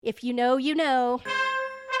If you know, you know.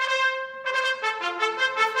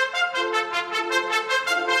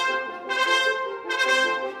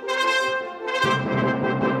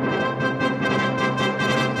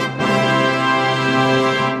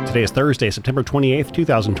 Today is Thursday, September 28th,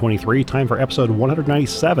 2023, time for episode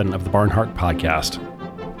 197 of the Barnhardt podcast.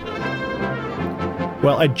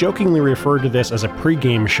 Well, I jokingly referred to this as a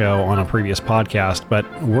pregame show on a previous podcast,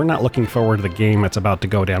 but we're not looking forward to the game that's about to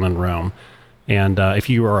go down in Rome. And if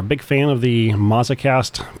you are a big fan of the M.E.S.S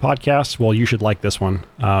podcast, well, you should like this one.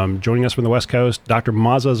 Joining us from the West Coast, Dr.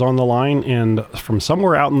 Mazza is on the line, and from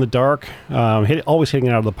somewhere out in the dark, always hitting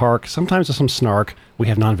it out of the park, sometimes with some snark, we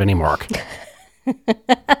have non-Vinny Mark.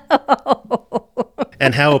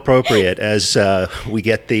 And how appropriate as we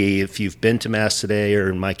get if you've been to Mass today, or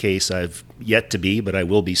in my case, I've yet to be, but I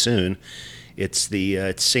will be soon. It's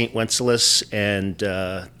St. Wenceslas, and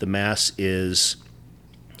the Mass is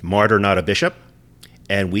Martyr, not a bishop,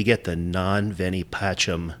 and we get the non-Veni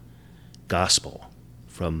Pacem gospel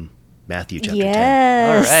from Matthew chapter 10.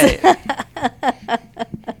 Yes. All right.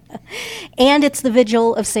 And it's the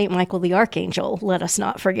vigil of St. Michael the Archangel, let us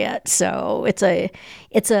not forget. So it's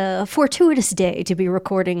a fortuitous day to be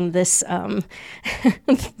recording this.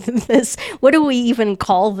 This, what do we even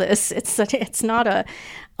call this? It's not a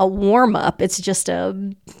warm up. It's just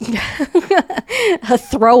a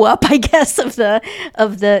throw up, I guess, of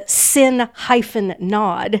the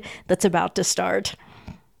Synod that's about to start.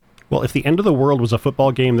 Well, if the end of the world was a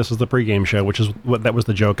football game, this is the pregame show, which is that was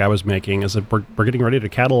the joke I was making, is that we're getting ready to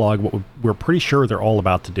catalog what we're pretty sure they're all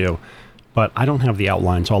about to do. But I don't have the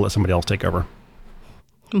outline, so I'll let somebody else take over.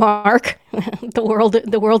 Mark,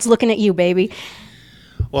 the world's looking at you, baby.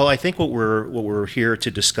 Well, I think what we're here to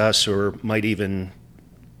discuss, or might even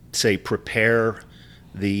say prepare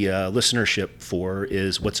the listenership for,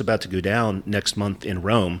 is what's about to go down next month in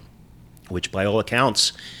Rome, which by all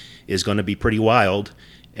accounts is going to be pretty wild,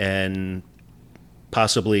 and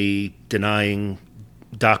possibly denying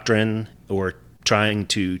doctrine or trying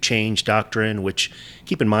to change doctrine, which,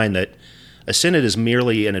 keep in mind that a synod is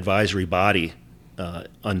merely an advisory body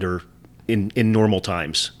in normal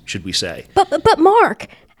times, should we say. But Mark,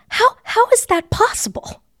 how is that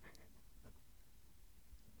possible?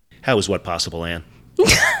 How is what possible, Anne?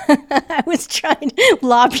 I was trying to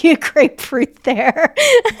lob you a grapefruit there.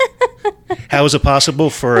 How is it possible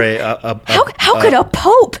for how could a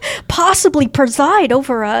pope possibly preside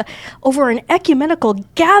over an ecumenical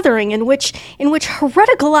gathering in which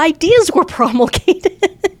heretical ideas were promulgated?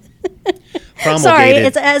 Sorry,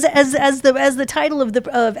 it's as the title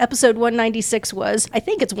of episode 196 was. I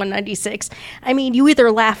think it's 196. I mean, you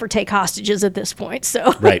either laugh or take hostages at this point.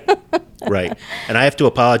 So right. And I have to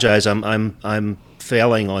apologize. I'm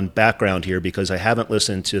failing on background here because I haven't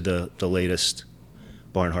listened to the latest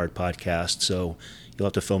Barnhardt podcast. So you'll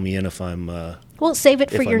have to fill me in if I'm. Well, save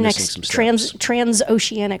it for your I'm next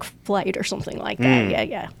transoceanic flight or something like that.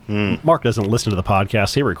 Yeah. Mark doesn't listen to the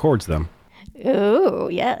podcast; he records them. Oh,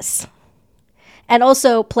 yes. And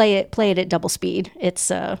also play it at double speed. It's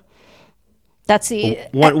that's the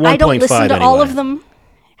 1.5 I don't listen to all anyway. of them.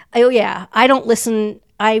 Oh yeah, I don't listen.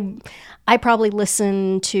 I probably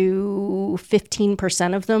listen to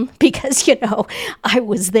 15% of them because, I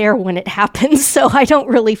was there when it happened, so I don't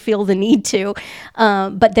really feel the need to.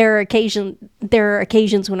 But there are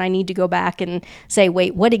occasions when I need to go back and say,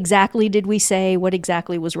 wait, what exactly did we say? What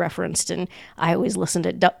exactly was referenced? And I always listen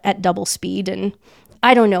at double speed. And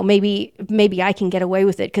I don't know, maybe I can get away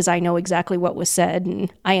with it because I know exactly what was said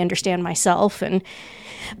and I understand myself. And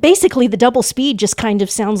basically, the double speed just kind of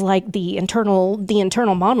sounds like the internal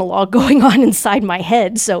monologue going on inside my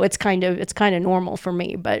head. So it's kind of normal for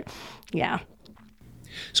me. But yeah.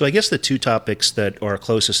 So I guess the two topics that are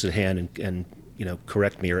closest at hand, and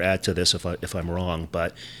correct me or add to this if I'm wrong,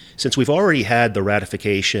 but since we've already had the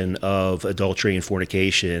ratification of adultery and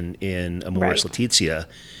fornication in Amoris Laetitia,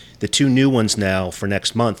 the two new ones now for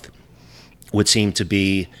next month would seem to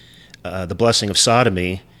be the blessing of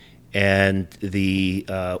sodomy and the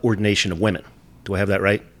ordination of women. Do I have that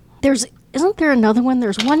right? Isn't there another one?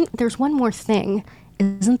 There's one more thing,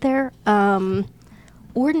 isn't there?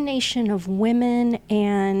 Ordination of women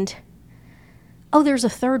and there's a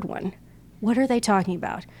third one. What are they talking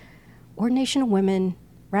about? Ordination of women,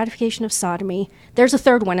 ratification of sodomy. There's a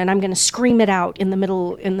third one, and I'm going to scream it out in the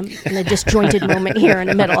middle, in the disjointed moment here in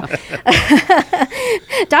the middle.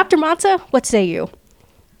 Dr. Mazza, what say you?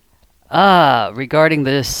 Regarding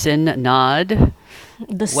the Synod,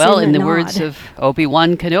 in the words of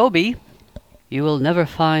Obi-Wan Kenobi, you will never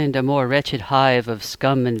find a more wretched hive of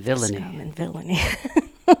scum and villainy. Scum and villainy.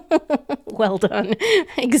 Well done.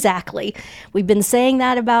 Exactly. We've been saying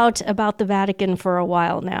that about the Vatican for a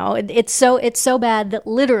while now. It's so bad that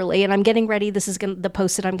literally, and I'm getting ready, this is the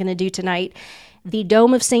post that I'm going to do tonight, the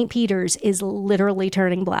Dome of St. Peter's is literally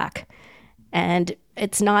turning black. And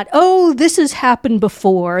it's not, oh, this has happened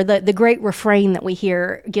before. The great refrain that we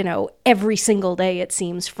hear, every single day, it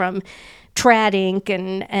seems, from Trad Inc.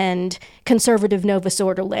 and conservative Novus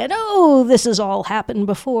Ordo land. Oh, this has all happened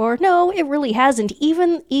before. No, it really hasn't.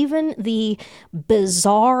 Even the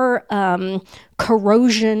bizarre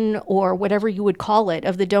corrosion, or whatever you would call it,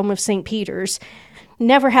 of the Dome of St. Peter's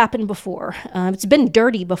never happened before. It's been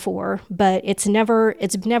dirty before, but it's never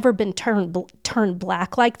been turned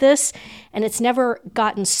black like this, and it's never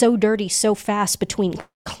gotten so dirty so fast between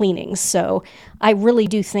cleanings. So I really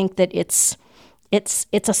do think that it's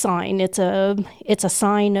a sign. It's a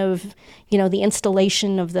sign of the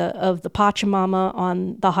installation of the Pachamama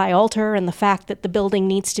on the high altar, and the fact that the building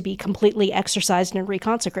needs to be completely exorcised and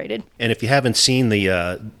reconsecrated. And if you haven't seen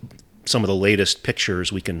some of the latest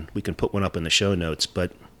pictures, we can put one up in the show notes.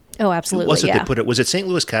 But oh, absolutely, who was it yeah. that put it? Was it St.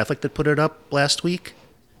 Louis Catholic that put it up last week?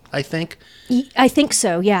 I think. I think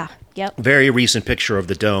so. Yeah. Yep. Very recent picture of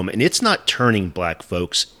the dome, and it's not turning black,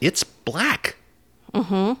 folks. It's black.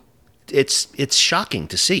 Mm-hmm. It's shocking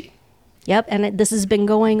to see. Yep, and this has been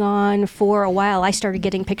going on for a while. I started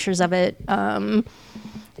getting pictures of it.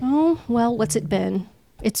 What's it been?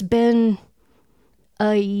 It's been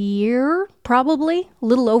a year, probably, a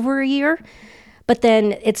little over a year. But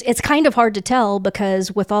then it's kind of hard to tell,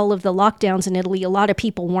 because with all of the lockdowns in Italy, a lot of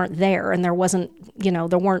people weren't there, and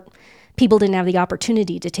people didn't have the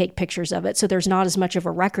opportunity to take pictures of it, so there's not as much of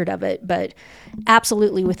a record of it. But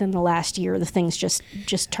absolutely, within the last year, the thing's just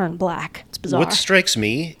turned black. It's bizarre. What strikes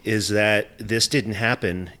me is that this didn't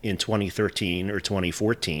happen in 2013 or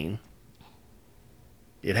 2014.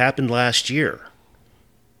 It happened last year.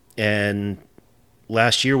 And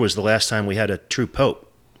last year was the last time we had a true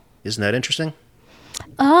pope. Isn't that interesting?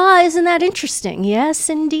 Isn't that interesting? Yes,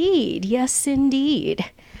 indeed. Yes,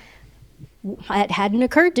 indeed. It hadn't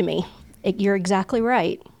occurred to me. You're exactly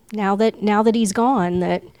right. Now that he's gone,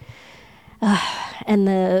 and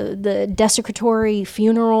the desecratory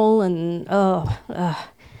funeral, and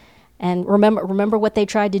remember what they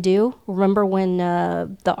tried to do? Remember when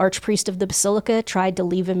the archpriest of the basilica tried to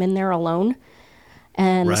leave him in there alone?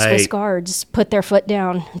 And right. The Swiss guards put their foot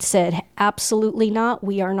down and said, absolutely not.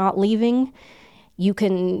 We are not leaving. You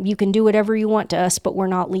can do whatever you want to us, but we're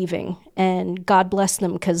not leaving. And God bless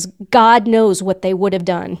them, because God knows what they would have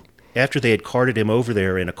done. After they had carted him over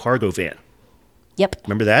there in a cargo van. Yep.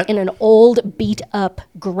 Remember that? In an old, beat-up,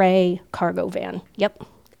 gray cargo van. Yep.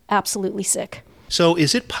 Absolutely sick. So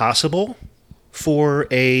is it possible for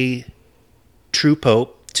a true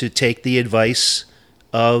pope to take the advice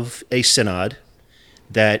of a synod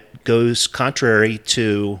that goes contrary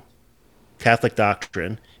to Catholic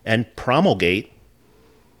doctrine and promulgate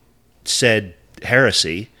said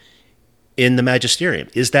heresy in the magisterium?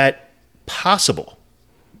 Is that possible?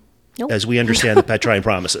 Nope. As we understand the Petrine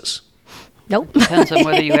promises. Nope. Depends on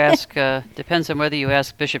whether you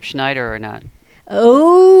ask Bishop Schneider or not.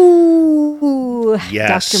 Oh,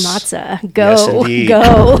 yes. Dr. Matza, go, yes, indeed.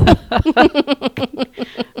 Go.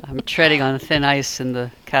 I'm treading on thin ice in the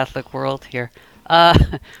Catholic world here.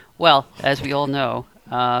 Well, as we all know,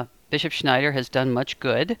 Bishop Schneider has done much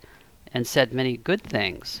good and said many good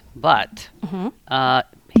things, but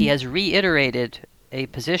he has reiterated a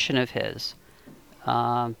position of his,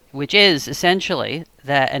 which is essentially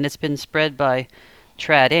that, and it's been spread by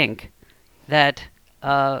Trad Inc., that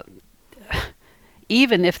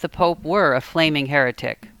even if the Pope were a flaming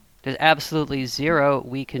heretic, there's absolutely zero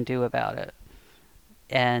we can do about it.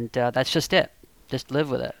 And that's just it. Just live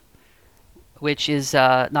with it. Which is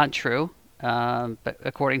not true, but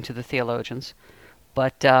according to the theologians.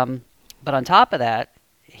 But on top of that,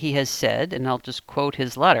 he has said, and I'll just quote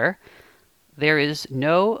his letter, there is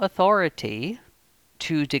no authority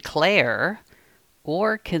to declare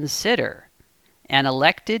or consider an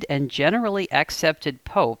elected and generally accepted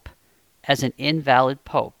pope as an invalid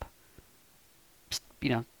pope.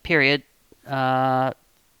 Period. Now,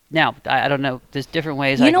 I don't know. There's different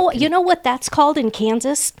ways. You know what that's called in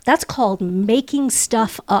Kansas? That's called making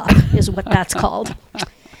stuff up, is what that's called.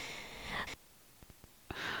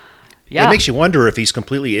 Yeah. It makes you wonder if he's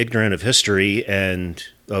completely ignorant of history and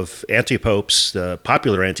of anti-popes,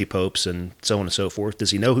 popular anti-popes, and so on and so forth.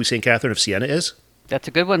 Does he know who St. Catherine of Siena is? That's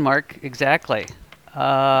a good one, Mark. Exactly.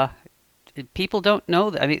 People don't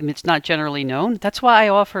know. I mean, it's not generally known. That's why I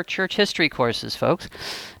offer church history courses, folks.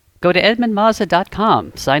 Go to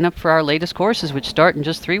edmundmazza.com. Sign up for our latest courses, which start in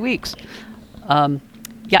just 3 weeks.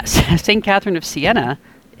 Yes, St. Catherine of Siena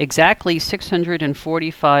exactly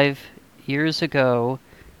 645 years ago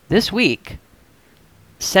this week,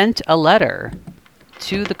 sent a letter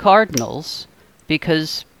to the cardinals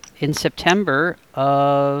because in September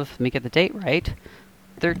of, let me get the date right,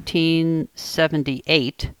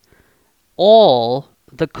 1378, all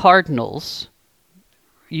the cardinals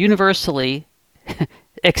universally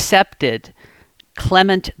accepted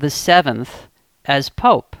Clement VII as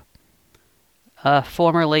Pope,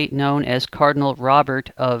 formerly known as Cardinal Robert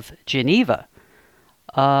of Geneva.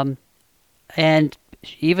 And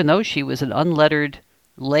even though she was an unlettered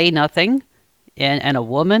lay-nothing and a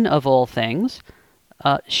woman of all things,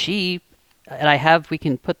 we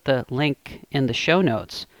can put the link in the show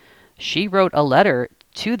notes, she wrote a letter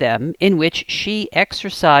to them in which she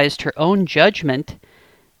exercised her own judgment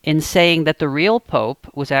in saying that the real Pope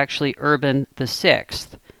was actually Urban VI,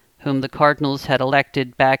 whom the cardinals had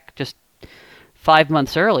elected back just 5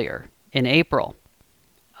 months earlier in April.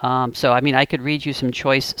 So, I could read you some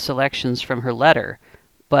choice selections from her letter,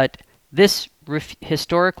 but this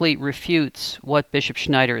historically refutes what Bishop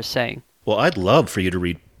Schneider is saying. Well, I'd love for you to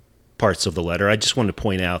read parts of the letter. I just wanted to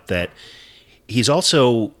point out that he's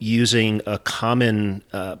also using a common,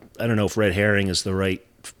 I don't know if red herring is the right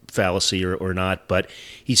fallacy or not, but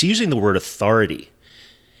he's using the word authority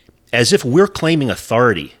as if we're claiming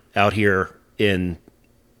authority out here in,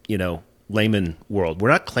 layman world. We're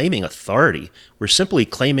not claiming authority. We're simply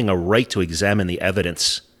claiming a right to examine the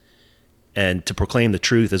evidence and to proclaim the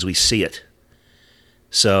truth as we see it.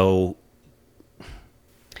 So,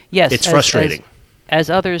 yes, it's frustrating. As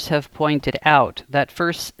others have pointed out, that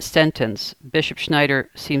first sentence, Bishop Schneider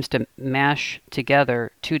seems to mash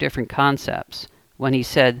together two different concepts. When he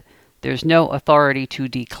said, there's no authority to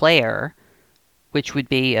declare, which would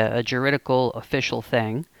be a juridical official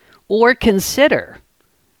thing, or consider,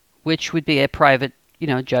 which would be a private,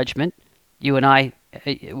 judgment. You and I,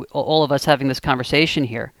 all of us having this conversation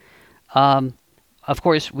here. Of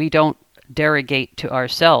course, we don't derogate to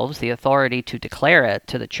ourselves the authority to declare it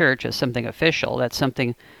to the church as something official. That's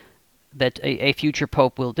something that a future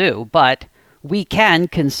pope will do. But we can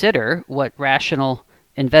consider what rational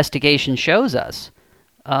investigation shows us.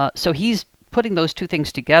 So he's putting those two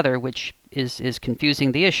things together, which is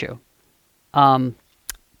confusing the issue.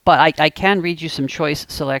 But I can read you some choice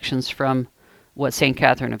selections from what St.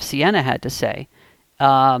 Catherine of Siena had to say.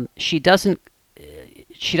 She doesn't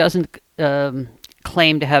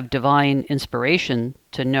claim to have divine inspiration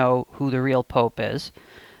to know who the real pope is,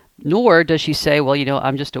 nor does she say, well,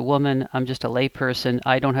 I'm just a woman, I'm just a layperson,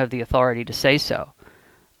 I don't have the authority to say so.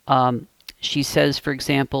 She says, for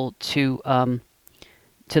example, to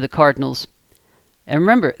the cardinals, and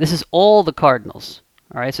remember, this is all the cardinals,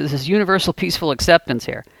 all right? So this is universal peaceful acceptance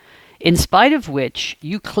here. In spite of which,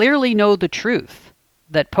 you clearly know the truth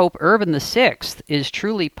that Pope Urban VI is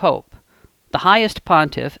truly Pope, the highest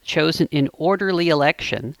pontiff chosen in orderly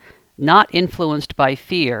election, not influenced by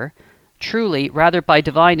fear, truly rather by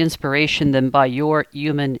divine inspiration than by your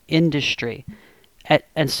human industry.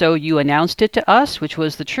 And so you announced it to us, which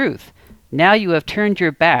was the truth. Now you have turned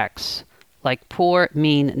your backs like poor,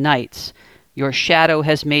 mean knights. Your shadow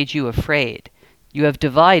has made you afraid. You have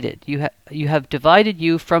divided. You have divided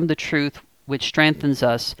you from the truth, which strengthens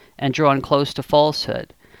us, and drawn close to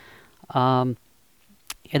falsehood.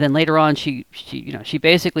 And then later on, she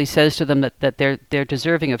basically says to them that they're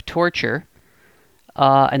deserving of torture,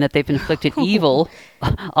 and that they've inflicted evil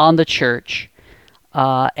on the church,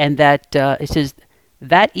 and that it says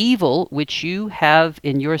that evil which you have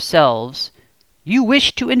in yourselves, you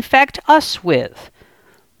wish to infect us with,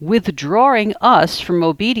 withdrawing us from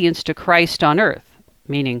obedience to Christ on earth,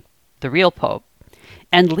 meaning the real Pope,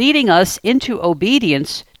 and leading us into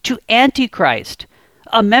obedience to Antichrist,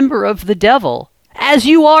 a member of the devil, as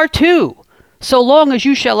you are too, so long as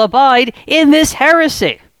you shall abide in this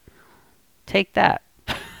heresy. Take that.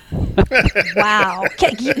 Wow.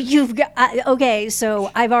 You've got okay.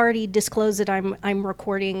 So I've already disclosed that I'm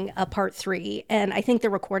recording a part 3, and I think the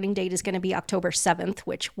recording date is going to be October 7th.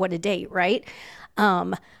 Which, what a date, right?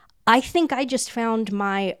 I think I just found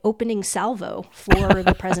my opening salvo for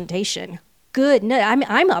the presentation. Good. No,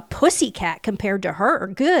 I'm a pussycat compared to her.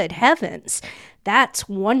 Good heavens, that's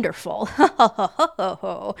wonderful.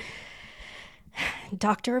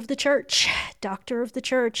 Doctor of the church,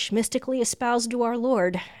 mystically espoused to our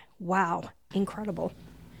Lord. Wow, incredible.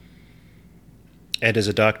 And as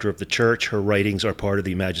a doctor of the church, her writings are part of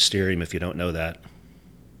the magisterium, if you don't know that.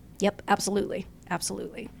 Yep, absolutely.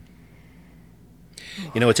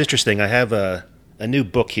 It's interesting. I have a new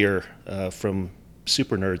book here from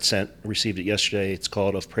Super Nerd received it yesterday. It's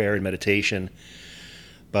called Of Prayer and Meditation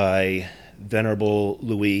by Venerable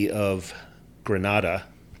Louis of Granada.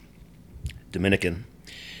 Dominican.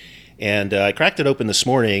 And I cracked it open this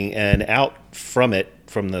morning, and out from it,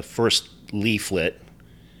 from the first leaflet,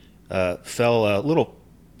 fell a little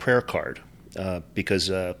prayer card,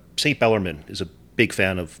 because St. Bellarmine is a big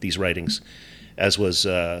fan of these writings, as was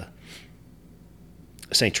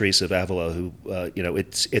St. Teresa of Avila, who,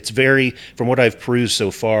 it's very, from what I've perused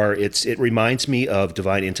so far, it reminds me of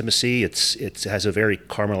divine intimacy. It has a very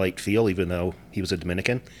Carmelite feel, even though he was a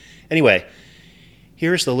Dominican. Anyway,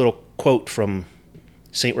 here's the little quote from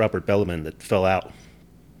St. Robert Bellarmine that fell out.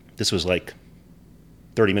 This was like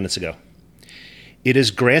 30 minutes ago. It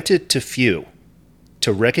is granted to few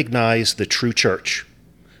to recognize the true church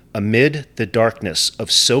amid the darkness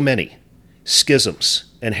of so many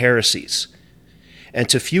schisms and heresies, and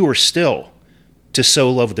to fewer still to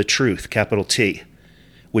so love the truth, capital T,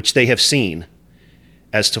 which they have seen,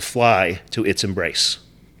 as to fly to its embrace.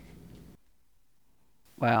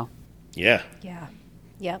 Wow. Yeah. Yeah.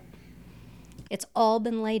 Yep. It's all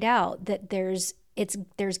been laid out that there's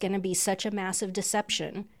going to be such a massive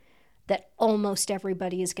deception that almost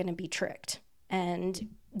everybody is going to be tricked. And,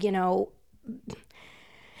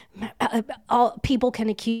 people can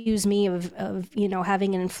accuse me of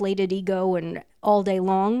having an inflated ego and all day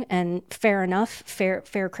long, and fair enough,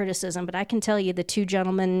 fair criticism. But I can tell you the two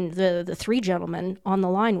gentlemen, the three gentlemen on the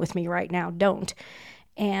line with me right now don't.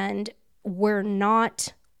 And we're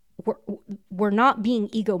not being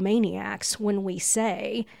egomaniacs when we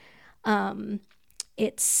say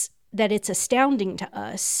it's astounding to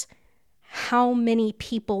us how many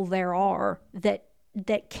people there are that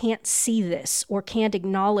can't see this or can't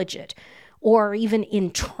acknowledge it, or even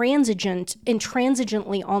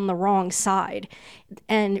intransigently on the wrong side.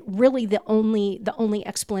 And really the only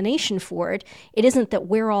explanation for it isn't that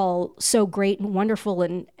we're all so great and wonderful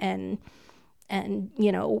and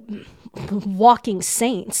walking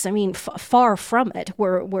saints. I mean, far from it.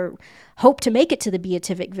 We're hope to make it to the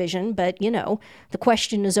beatific vision, but the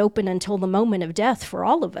question is open until the moment of death for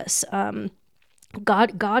all of us.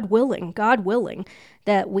 God willing,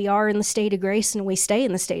 that we are in the state of grace and we stay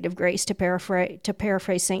in the state of grace, to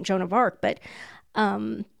paraphrase St. Joan of Arc. But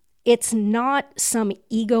it's not some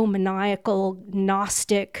egomaniacal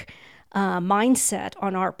Gnostic mindset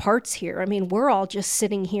on our parts here. I mean, we're all just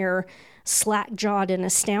sitting here slack-jawed and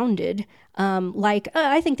astounded.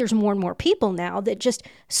 I think there's more and more people now that just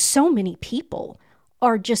so many people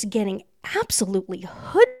are just getting absolutely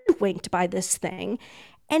hoodwinked by this thing.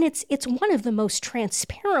 And it's one of the most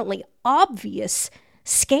transparently obvious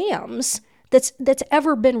scams that's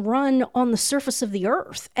ever been run on the surface of the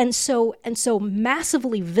earth, and so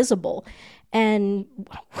massively visible. And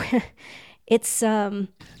it's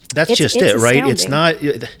that's just it, right? It's not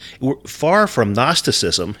far from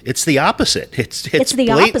Gnosticism. It's the opposite. It's the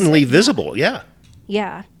blatantly opposite. Visible. Yeah.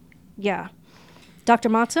 Dr.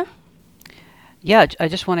 Matza? Yeah, I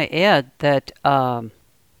just want to add that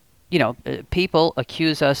people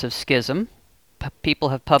accuse us of schism. People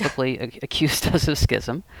have publicly accused us of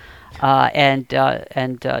schism, and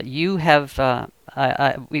you have.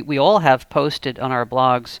 We all have posted on our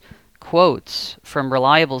blogs quotes from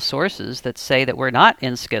reliable sources that say that we're not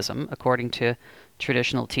in schism according to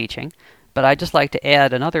traditional teaching. But I'd just like to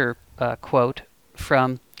add another quote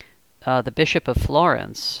from the Bishop of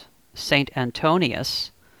Florence, Saint Antonius,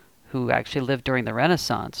 who actually lived during the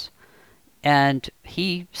Renaissance. And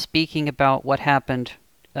he, speaking about what happened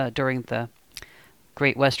during the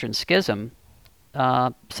Great Western Schism,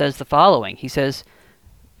 says the following. He says,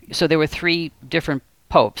 so there were three different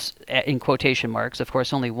popes, in quotation marks. Of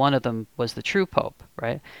course, only one of them was the true pope,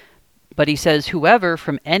 right? But he says, whoever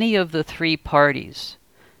from any of the three parties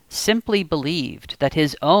simply believed that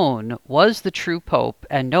his own was the true pope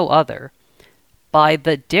and no other, by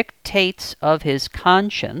the dictates of his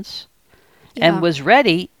conscience, and was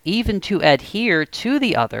ready even to adhere to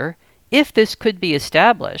the other, if this could be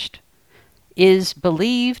established, is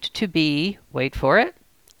believed to be, wait for it,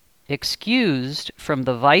 excused from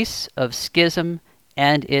the vice of schism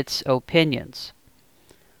and its opinions.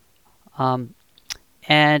 And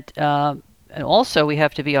also we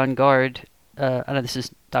have to be on guard, I know this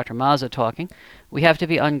is Dr. Mazza talking, we have to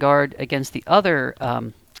be on guard against the other,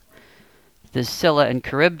 the Scylla and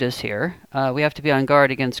Charybdis here. We have to be on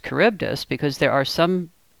guard against Charybdis, because there are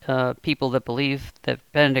some people that believe that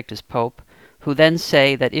Benedict is Pope, who then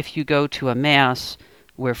say that if you go to a Mass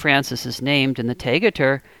where Francis is named in the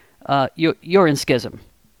Tegeter, you're in schism,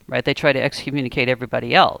 right? They try to excommunicate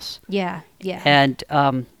everybody else. Yeah. And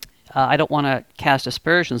I don't want to cast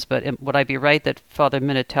aspersions, but would I be right that Father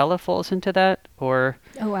Minutella falls into that? Or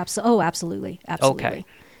absolutely. Okay.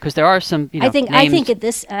 Because there are some, I think names.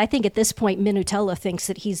 I think at this point Minutella thinks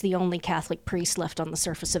that he's the only Catholic priest left on the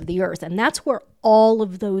surface of the earth, and that's where all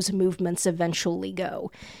of those movements eventually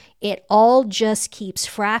go. It all just keeps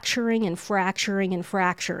fracturing and fracturing and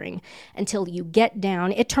fracturing until you get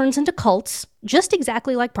down. It turns into cults, just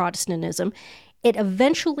exactly like Protestantism. It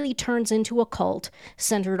eventually turns into a cult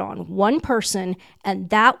centered on one person, and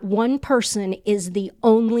that one person is the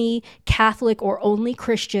only Catholic or only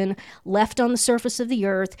Christian left on the surface of the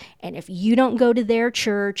earth. And if you don't go to their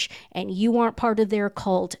church and you aren't part of their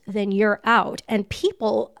cult, then you're out. And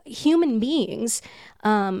people, human beings,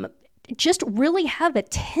 just really have a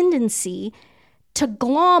tendency to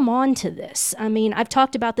glom onto this. I mean, I've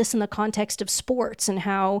talked about this in the context of sports and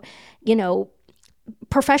how,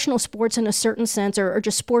 professional sports in a certain sense, or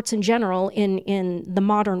just sports in general in the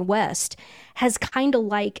modern West, has kind of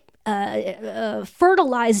like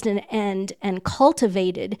fertilized and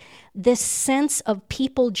cultivated this sense of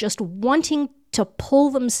people just wanting to pull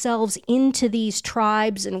themselves into these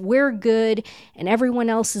tribes, and we're good and everyone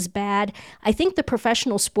else is bad. I think the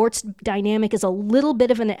professional sports dynamic is a little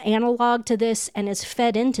bit of an analog to this and is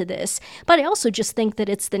fed into this. But I also just think that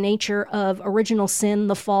it's the nature of original sin,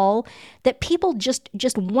 the fall, that people just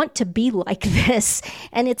want to be like this.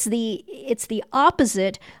 And it's the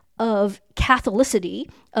opposite of Catholicity,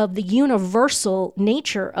 of the universal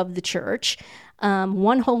nature of the church.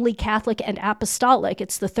 One holy, Catholic, and apostolic.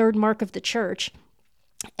 It's the third mark of the church.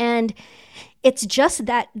 And it's just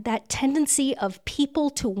that tendency of people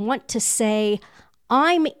to want to say,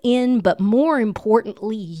 I'm in, but more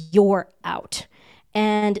importantly, you're out.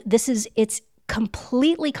 And it's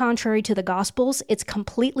completely contrary to the Gospels. It's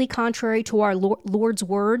completely contrary to our Lord's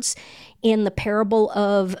words in the parable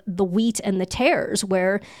of the wheat and the tares,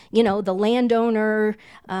 where, the landowner,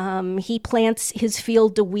 he plants his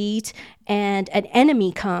field to wheat, and an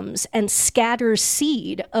enemy comes and scatters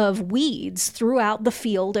seed of weeds throughout the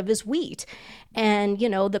field of his wheat. And,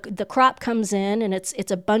 the crop comes in and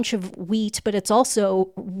it's a bunch of wheat, but it's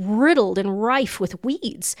also riddled and rife with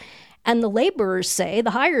weeds. And the laborers say, the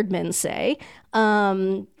hired men say,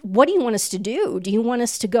 what do you want us to do? Do you want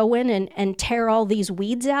us to go in and tear all these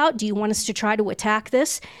weeds out? Do you want us to try to attack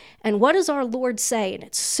this? And what does our Lord say? And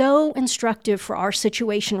it's so instructive for our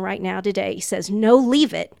situation right now today. He says, no,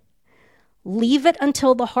 leave it. Leave it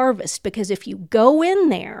until the harvest, because if you go in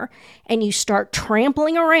there and you start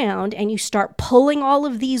trampling around and you start pulling all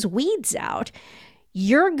of these weeds out,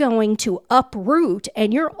 you're going to uproot,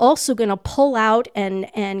 and you're also going to pull out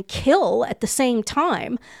and kill at the same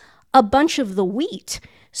time a bunch of the wheat.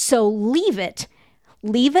 So leave it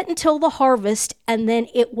until the harvest, and then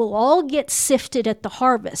it will all get sifted at the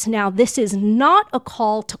harvest. Now, this is not a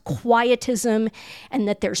call to quietism and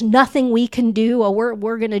that there's nothing we can do, or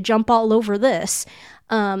we're going to jump all over this.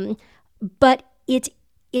 But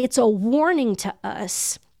it's a warning to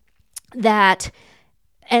us that,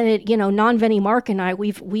 and Non-Veni Mark and I,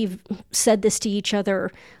 we've said this to each other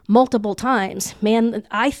multiple times. Man,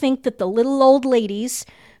 I think that the little old ladies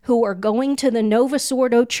who are going to the Novus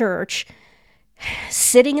Ordo Church,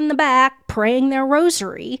 sitting in the back, praying their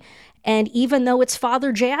rosary, and even though it's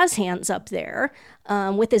Father Jazz Hands up there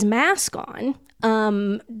with his mask on,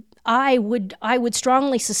 I would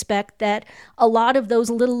strongly suspect that a lot of those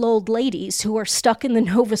little old ladies who are stuck in the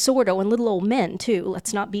Novus Ordo, and little old men too,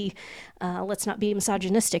 let's not be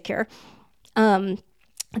misogynistic here,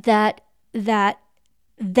 that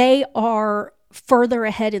they are further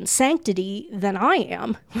ahead in sanctity than I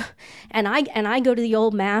am, and I go to the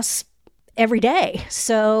old mass every day.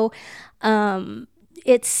 So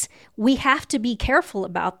we have to be careful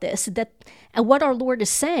about this. And what our Lord is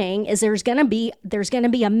saying is there's going to be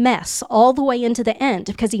a mess all the way into the end,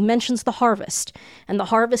 because he mentions the harvest. And the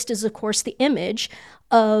harvest is, of course, the image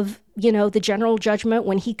of, the general judgment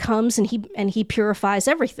when he comes and he purifies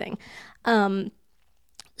everything.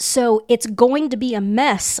 So it's going to be a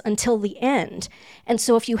mess until the end. And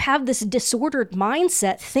so if you have this disordered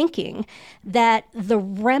mindset thinking that the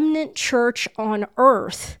remnant church on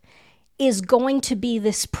earth is going to be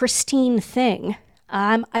this pristine thing,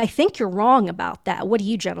 I think you're wrong about that. What do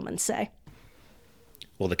you gentlemen say?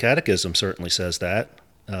 Well, the Catechism certainly says that.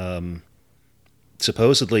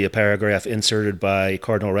 Supposedly a paragraph inserted by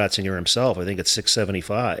Cardinal Ratzinger himself, I think it's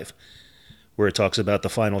 675, where it talks about the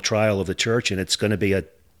final trial of the church, and it's going to be a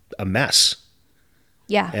mess.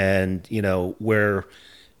 Yeah. And, where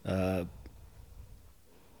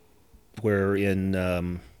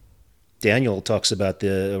in Daniel talks about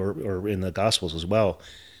or in the Gospels as well,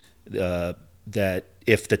 that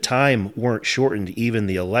if the time weren't shortened, even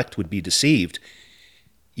the elect would be deceived.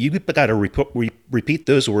 You've got to repeat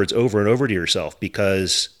those words over and over to yourself,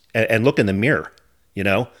 because, and look in the mirror, you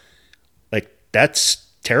know? Like, that's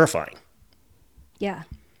terrifying. Yeah.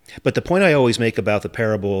 But the point I always make about the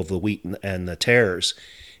parable of the wheat and the tares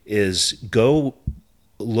is go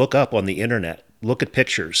look up on the internet, look at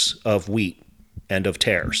pictures of wheat and of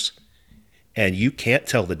tares, and you can't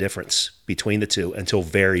tell the difference between the two until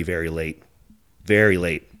very, very late. Very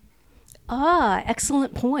late. Ah,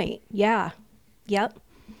 excellent point. Yeah. Yep.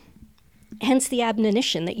 Hence the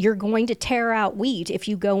admonition that you're going to tear out wheat if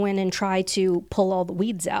you go in and try to pull all the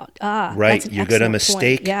weeds out. Ah, right. That's an You're going to excellent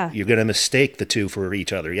mistake. point. Yeah. You're going to mistake the two for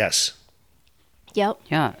each other. Yes. Yep.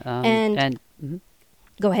 Yeah.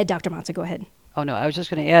 Go ahead, Dr. Matza. Go ahead. Oh no, I was just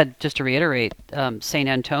going to add, just to reiterate, Saint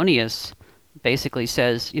Antonius basically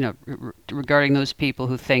says, regarding those people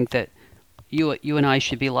who think that you and I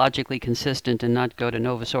should be logically consistent and not go to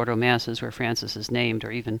Novus Ordo masses where Francis is named,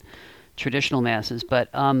 or even traditional masses. But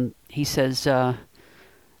he says that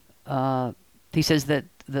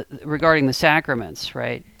regarding the sacraments,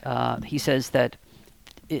 right? He says that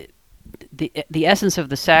the essence of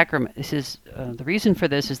the sacrament is the reason for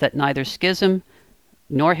this is that neither schism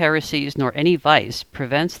nor heresies nor any vice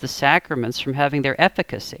prevents the sacraments from having their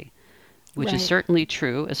efficacy, which is certainly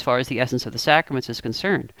true as far as the essence of the sacraments is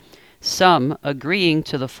concerned. Some, agreeing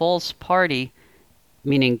to the false party,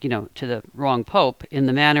 meaning, to the wrong pope, in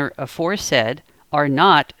the manner aforesaid, are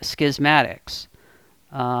not schismatics.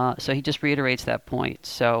 So he just reiterates that point.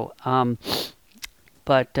 So,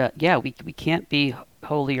 we can't be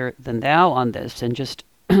holier than thou on this and just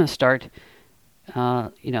start,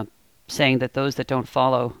 saying that those that don't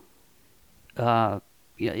follow, as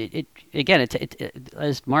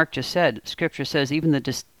Mark just said, Scripture says even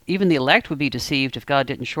the elect would be deceived if God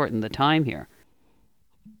didn't shorten the time here.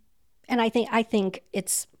 And I think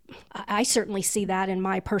I certainly see that in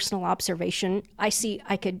my personal observation. I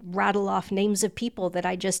could rattle off names of people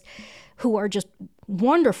that who are just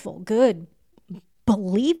wonderful, good,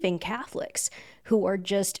 believing Catholics who are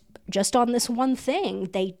just on this one thing.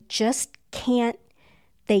 They just can't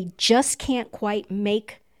quite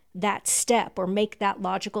make that step or make that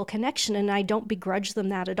logical connection, and I don't begrudge them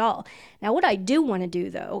that at all. Now, what I do want to do,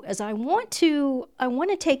 though, is I want to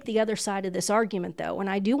take the other side of this argument, though, and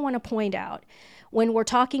I do want to point out, when we're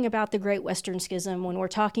talking about the Great Western Schism, when we're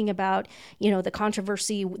talking about, the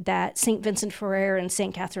controversy that St. Vincent Ferrer and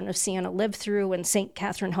St. Catherine of Siena lived through and St.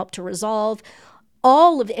 Catherine helped to resolve,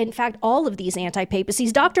 all of these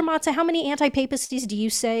anti-papacies. Dr. Matza, how many anti-papacies do you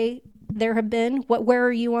say there have been? Where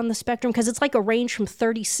are you on the spectrum? Because it's like a range from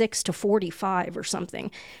 36 to 45 or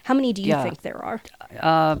something. How many do you think there are?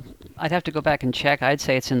 I'd have to go back and check. I'd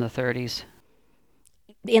say it's in the 30s.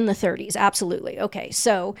 In the 30s, absolutely. Okay,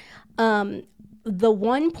 so the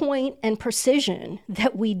one point and precision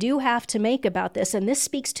that we do have to make about this, and this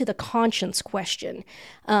speaks to the conscience question.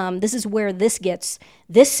 This is where this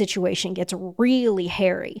situation gets really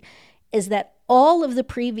hairy, is that all of the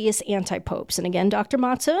previous anti-popes, and again, Dr.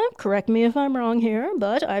 Matza, correct me if I'm wrong here,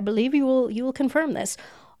 but I believe you will confirm this.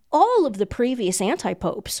 All of the previous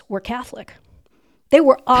anti-popes were Catholic. They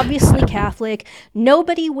were obviously Catholic.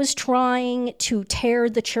 Nobody was trying to tear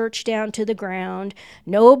the church down to the ground.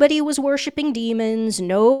 Nobody was worshiping demons.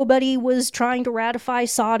 Nobody was trying to ratify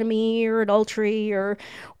sodomy or adultery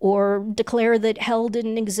or declare that hell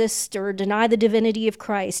didn't exist or deny the divinity of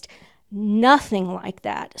Christ. Nothing like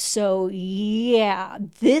that. So yeah,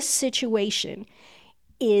 this situation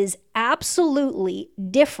is absolutely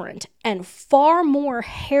different and far more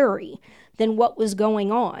hairy than what was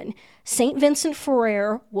going on. St. Vincent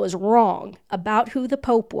Ferrer was wrong about who the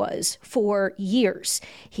Pope was for years.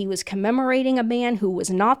 He was commemorating a man who was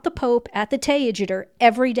not the Pope at the Théâtre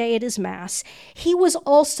every day at his Mass. He was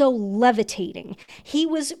also levitating. He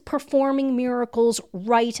was performing miracles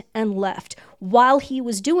right and left while he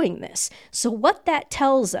was doing this. So what that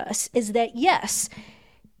tells us is that, yes,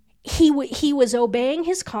 he was obeying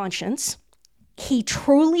his conscience. He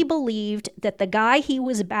truly believed that the guy he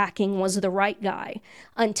was backing was the right guy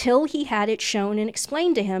until he had it shown and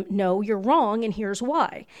explained to him, no, you're wrong, and here's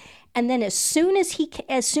why. And then as soon as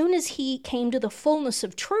he came to the fullness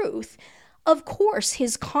of truth, of course,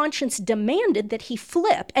 his conscience demanded that he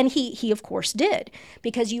flip, and he of course did,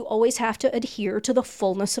 because you always have to adhere to the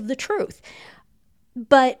fullness of the truth.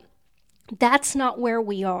 But that's not where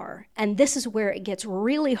we are, and this is where it gets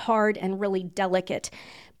really hard and really delicate,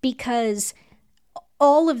 because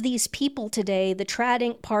all of these people today, the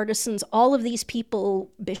Tradink partisans, all of these people,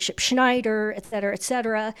 Bishop Schneider, et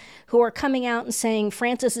cetera, who are coming out and saying,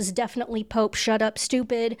 Francis is definitely Pope, shut up,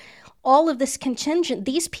 stupid, all of this contingent,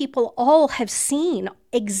 these people all have seen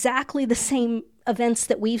exactly the same events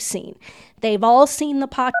that we've seen. They've all seen the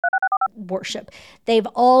worship. They've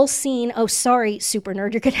all seen, oh, sorry, super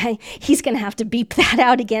nerd, he's gonna have to beep that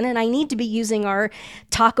out again, and I need to be using our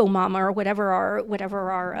taco mama or whatever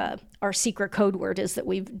our secret code word is that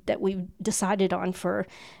we've decided on for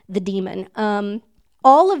the demon.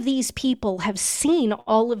 All of these people have seen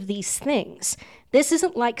all of these things. This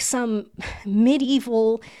isn't like some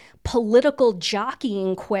medieval political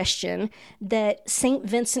jockeying question that St.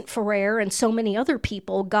 Vincent Ferrer and so many other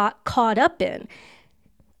people got caught up in.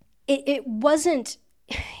 It wasn't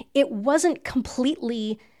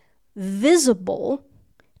completely visible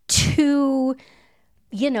to,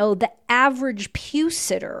 the average pew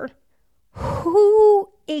sitter who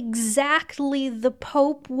exactly the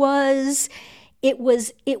Pope was. It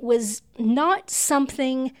was not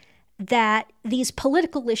something that these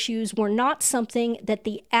political issues were not something that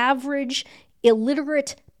the average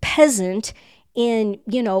illiterate peasant in,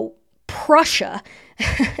 Prussia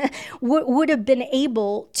would have been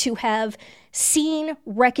able to have seen,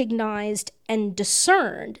 recognized, and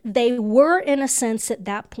discerned. They were, in a sense, at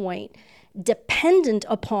that point, dependent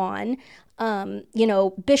upon,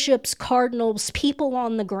 bishops, cardinals, people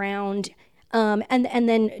on the ground, and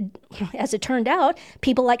then, as it turned out,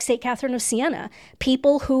 people like St. Catherine of Siena,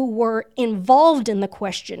 people who were involved in the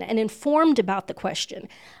question and informed about the question,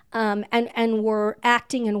 and were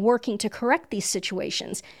acting and working to correct these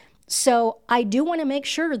situations. So I do want to make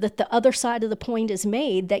sure that the other side of the point is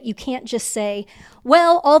made, that you can't just say,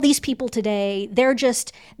 well, all these people today,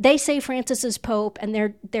 they say Francis is Pope and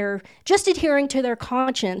they're just adhering to their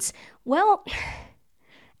conscience. Well,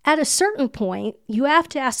 at a certain point, you have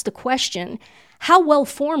to ask the question, how well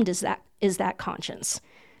formed is that conscience?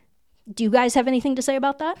 Do you guys have anything to say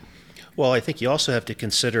about that? Well, I think you also have to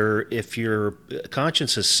consider, if your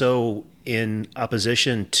conscience is so in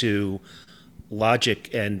opposition to logic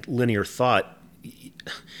and linear thought,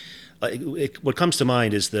 what comes to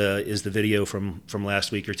mind is the video from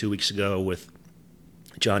last week or 2 weeks ago with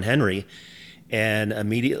John Henry, and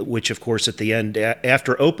which of course at the end,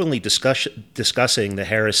 after openly discussing the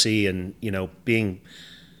heresy and being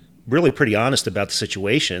really pretty honest about the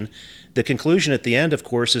situation, the conclusion at the end, of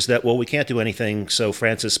course, is that, well, we can't do anything, so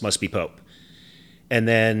Francis must be Pope. And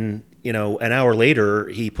then an hour later,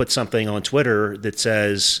 he put something on Twitter that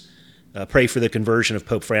says, pray for the conversion of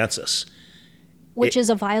Pope Francis. Which is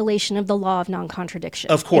a violation of the law of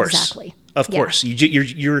non-contradiction. Of course. Exactly. Of course.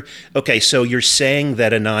 You're okay, so you're saying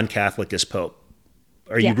that a non-Catholic is Pope.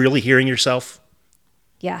 Are you really hearing yourself?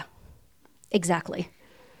 Yeah, exactly.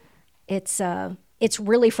 It's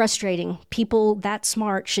really frustrating. People that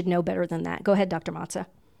smart should know better than that. Go ahead, Dr. Matza.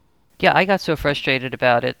 Yeah, I got so frustrated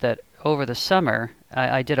about it that over the summer,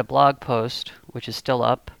 I did a blog post, which is still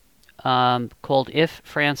up, called If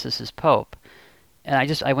Francis is Pope. And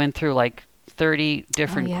I went through like 30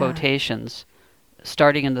 different quotations,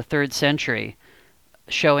 starting in the 3rd century,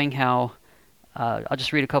 showing how, I'll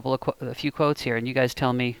just read a few quotes here, and you guys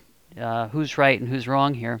tell me who's right and who's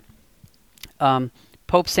wrong here.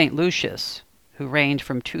 Pope St. Lucius, who reigned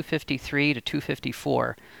from 253 to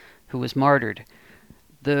 254, who was martyred.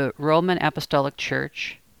 The Roman Apostolic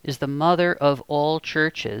Church is the mother of all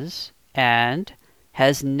churches and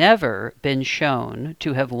has never been shown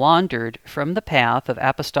to have wandered from the path of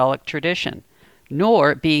apostolic tradition,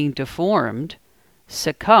 nor, being deformed,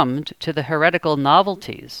 succumbed to the heretical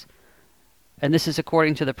novelties. And this is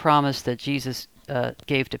according to the promise that Jesus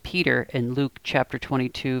gave to Peter in Luke chapter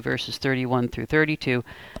 22, verses 31 through 32.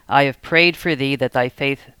 I have prayed for thee that thy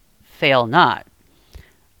faith fail not.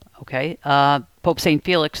 Okay, Pope St.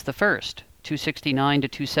 Felix I, 269 to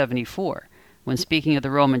 274, when speaking of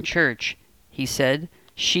the Roman Church, he said,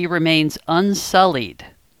 she remains unsullied.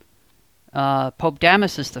 Pope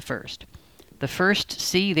Damasus I, the first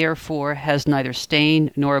see, therefore, has neither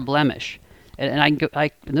stain nor blemish. And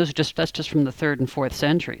that's just from the 3rd and 4th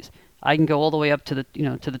centuries. I can go all the way up to the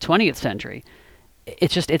 20th century.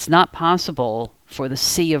 It's not possible for the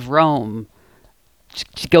See of Rome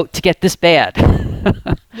to get this bad.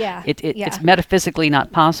 It's metaphysically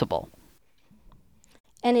not possible.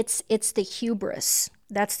 And it's the hubris.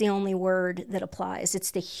 That's the only word that applies.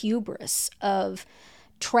 It's the hubris of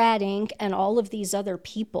Tradding and all of these other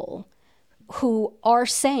people who are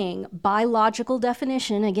saying, by logical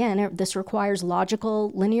definition, again, this requires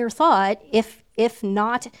logical linear thought. If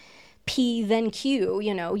not P, then Q.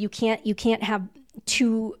 You can't have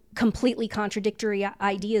two completely contradictory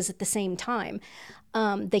ideas at the same time.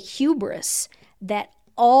 The hubris that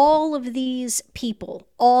all of these people,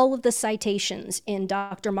 all of the citations in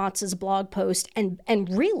Dr. Motz's blog post, and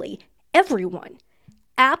really everyone,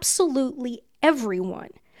 absolutely everyone,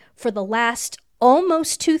 for the last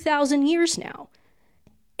almost 2,000 years now,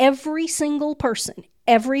 every single person,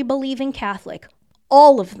 every believing Catholic,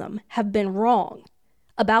 all of them have been wrong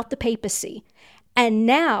about the papacy. And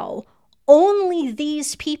now only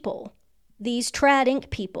these people, these trad Inc.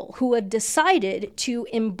 people who have decided to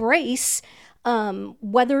embrace,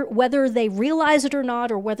 whether they realize it or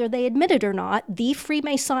not, or whether they admit it or not, the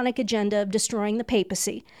Freemasonic agenda of destroying the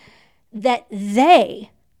papacy, that they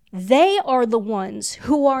are the ones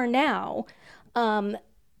who are now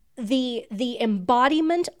the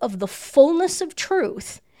embodiment of the fullness of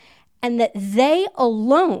truth, and that they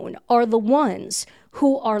alone are the ones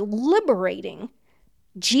who are liberating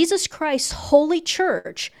Jesus Christ's holy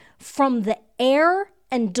church from the error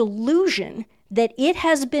and delusion that it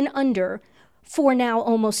has been under for now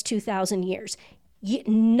almost 2,000 years.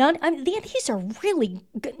 These are really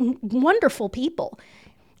wonderful people.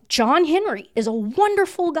 John Henry is a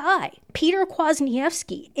wonderful guy. Peter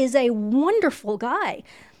Kwasniewski is a wonderful guy.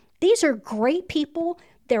 These are great people.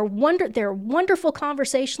 They're wonderful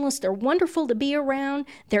conversationalists. They're wonderful to be around.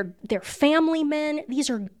 They're family men. These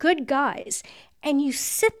are good guys. And you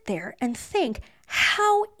sit there and think,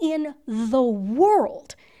 how in the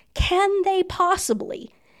world can they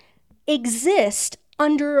possibly exist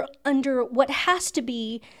under what has to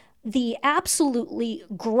be the absolutely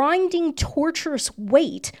grinding, torturous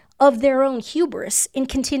weight of their own hubris in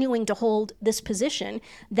continuing to hold this position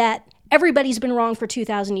that everybody's been wrong for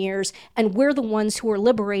 2,000 years, and we're the ones who are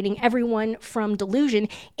liberating everyone from delusion,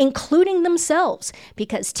 including themselves.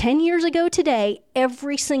 Because 10 years ago today,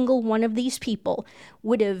 every single one of these people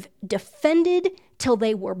would have defended till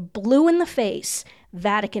they were blue in the face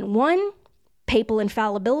Vatican I, papal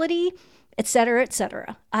infallibility, etc.,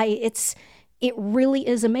 etc. It really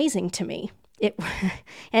is amazing to me.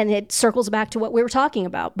 And it circles back to what we were talking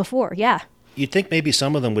about before. Yeah. You'd think maybe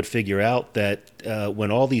some of them would figure out that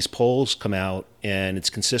when all these polls come out and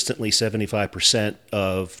it's consistently 75%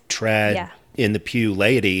 of trad in the pew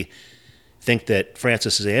laity think that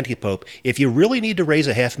Francis is anti-pope, if you really need to raise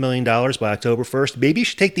 $500,000 by October 1st, maybe you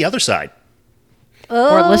should take the other side.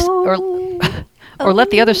 Or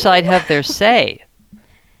let the other side have their say.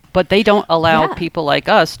 But they don't allow people like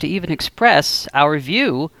us to even express our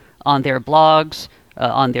view on their blogs,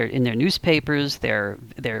 in their newspapers, their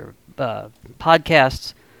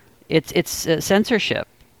podcasts. It's censorship.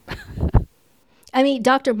 I mean,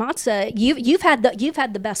 Dr. Matza, you've had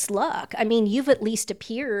the best luck. I mean, you've at least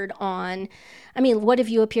appeared on. I mean, what have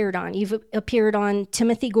you appeared on? You've appeared on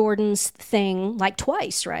Timothy Gordon's thing like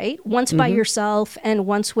twice, right? Once by yourself and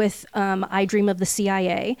once with I Dream of the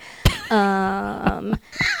CIA. And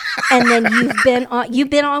then you've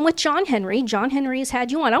been on with John Henry. John Henry has had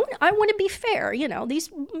you on. I want to be fair,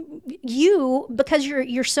 because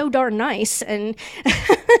you're so darn nice and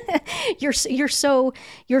you're so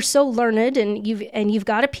learned and you've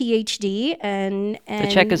got a PhD and the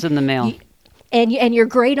check is in the mail. And you're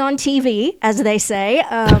great on TV, as they say.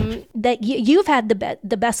 That you've had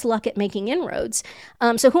the best luck at making inroads.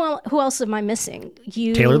 So who else am I missing?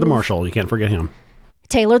 Taylor the Marshal. You can't forget him.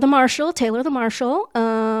 Taylor the Marshal. That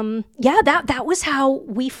was how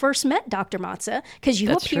we first met, Dr. Matza, because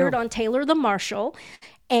you appeared on Taylor the Marshal,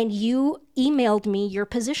 and you emailed me your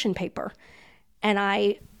position paper, and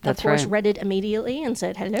I. Of course, read it immediately and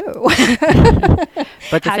said, hello.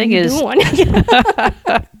 But the thing is,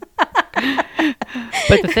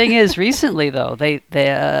 but the thing is, recently though,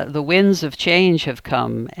 the winds of change have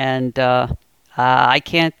come, and I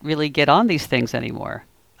can't really get on these things anymore.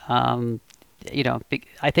 I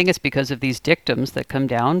think it's because of these dictums that come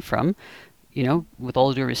down from, with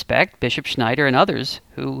all due respect, Bishop Schneider and others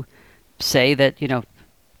who say that,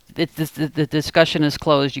 the discussion is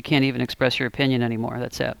closed. You can't even express your opinion anymore.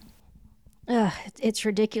 That's it. It's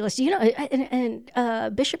ridiculous. And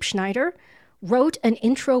Bishop Schneider wrote an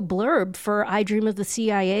intro blurb for I Dream of the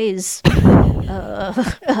CIA's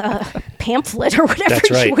pamphlet or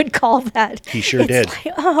whatever you would call that. He sure did. Like,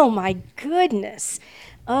 oh, my goodness.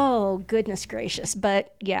 Oh, goodness gracious.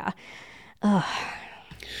 But, yeah.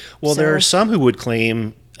 Well, there are some who would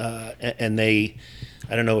claim, and I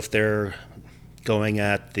don't know if they're going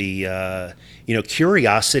at the,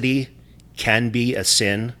 curiosity can be a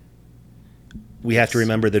sin. We have to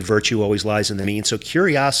remember that virtue always lies in the mean. So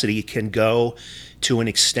curiosity can go to an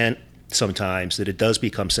extent sometimes that it does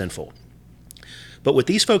become sinful. But what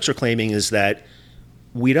these folks are claiming is that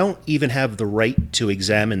we don't even have the right to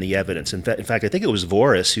examine the evidence. In fact, I think it was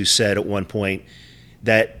Voris who said at one point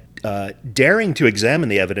that daring to examine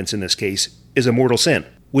the evidence in this case is a mortal sin,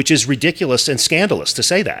 which is ridiculous and scandalous to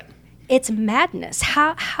say that. It's madness.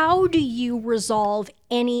 How do you resolve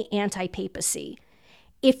any anti-papacy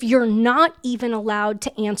if you're not even allowed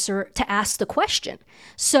to ask the question?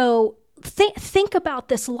 So think about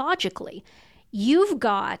this logically. you've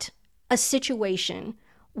got a situation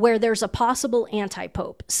where there's a possible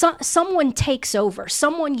anti-pope. Someone takes over,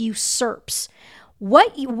 someone usurps.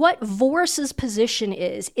 What Voris's position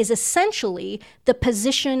is essentially the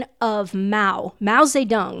position of Mao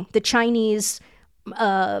Zedong, the Chinese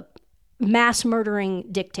mass murdering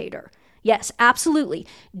dictator. Yes, absolutely.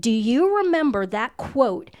 Do you remember that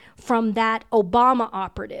quote from that Obama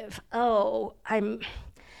operative?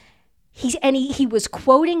 He was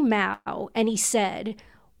quoting Mao, and he said,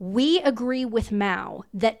 "We agree with Mao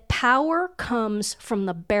that power comes from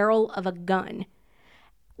the barrel of a gun."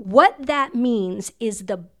 What that means is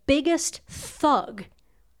the biggest thug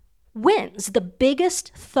wins. The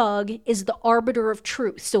biggest thug is the arbiter of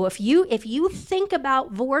truth. So if you think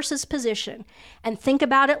about Voris's position and think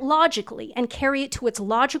about it logically and carry it to its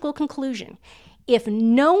logical conclusion, if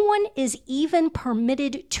no one is even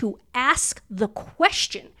permitted to ask the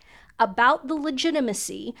question about the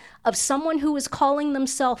legitimacy of someone who is calling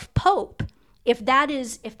themselves Pope, if that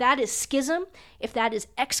is schism, if that is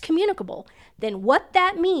excommunicable, then what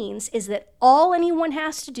that means is that all anyone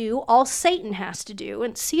has to do, all Satan has to do,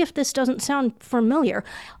 and see if this doesn't sound familiar,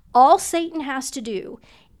 all Satan has to do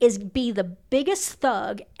is be the biggest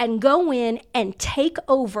thug and go in and take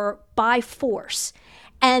over by force.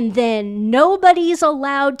 And then nobody's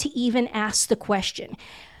allowed to even ask the question.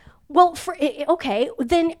 Well,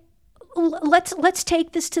 then let's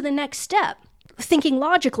take this to the next step. Thinking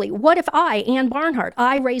logically, what if I, Anne Barnhardt,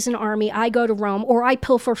 I raise an army, I go to Rome, or I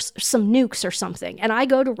pilfer some nukes or something, and I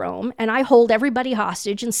go to Rome and I hold everybody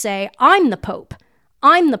hostage and say, I'm the Pope,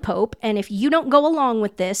 and if you don't go along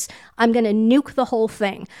with this, I'm going to nuke the whole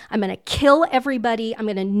thing. I'm going to kill everybody, I'm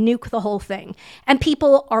going to nuke the whole thing. And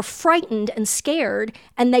people are frightened and scared,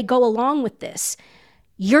 and they go along with this.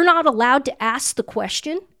 You're not allowed to ask the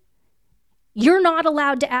question. You're not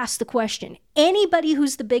allowed to ask the question. Anybody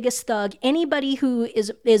who's the biggest thug, anybody who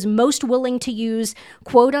is most willing to use,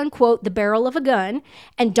 quote unquote, the barrel of a gun,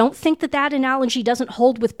 and don't think that analogy doesn't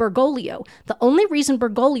hold with Bergoglio. The only reason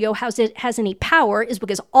Bergoglio has any power is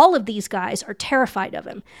because all of these guys are terrified of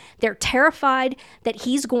him. They're terrified that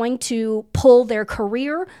he's going to pull their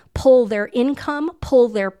career, pull their income, pull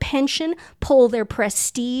their pension, pull their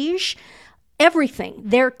prestige, everything.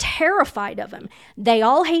 They're terrified of him. They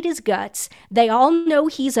all hate his guts. They all know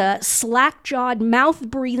he's a slack-jawed,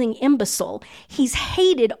 mouth-breathing imbecile. He's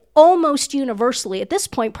hated almost universally. At this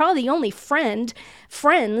point, probably the only friends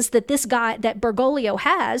that this guy, that Bergoglio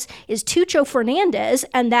has, is Tucho Fernandez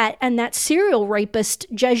and that serial rapist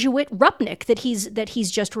Jesuit Rupnik that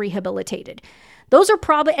he's just rehabilitated. Those are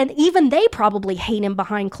probably, and even they probably hate him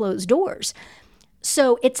behind closed doors.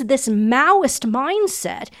 So it's this Maoist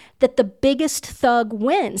mindset that the biggest thug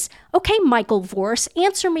wins. Okay, Michael Voris,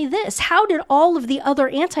 answer me this. How did all of the other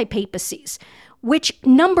anti-papacies, which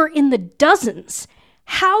number in the dozens,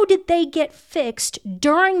 how did they get fixed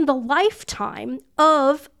during the lifetime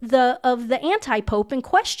of the anti-pope in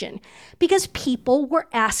question? Because people were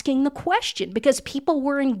asking the question, because people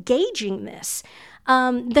were engaging this.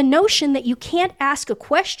 The notion that you can't ask a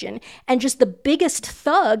question and just the biggest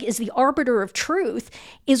thug is the arbiter of truth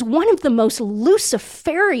is one of the most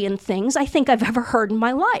Luciferian things I think I've ever heard in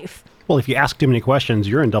my life. Well, if you ask too many questions,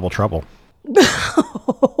 you're in double trouble.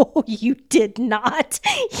 Oh, you did not.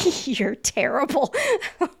 You're terrible.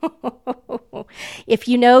 If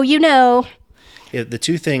you know, you know. The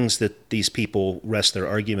two things that these people rest their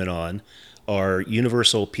argument on are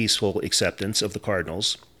universal peaceful acceptance of the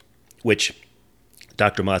cardinals, which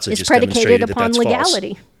Dr. Mazza just demonstrated that that's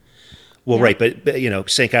legality. False. Well, yeah. Right, but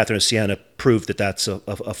St. Catherine of Siena proved that that's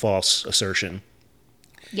a false assertion.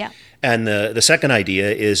 Yeah. And the second idea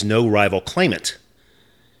is no rival claimant,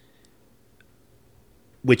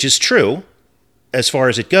 which is true as far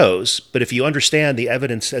as it goes. But if you understand the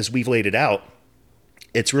evidence as we've laid it out,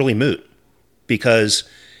 it's really moot. Because,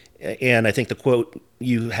 and I think the quote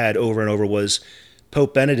you had over and over was,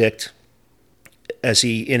 Pope Benedict, as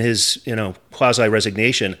he, in his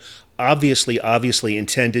quasi-resignation, obviously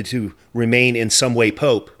intended to remain in some way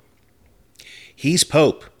Pope. He's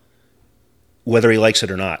Pope, whether he likes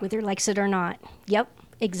it or not. Whether he likes it or not. Yep,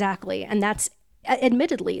 exactly. And that's,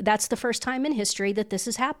 admittedly, that's the first time in history that this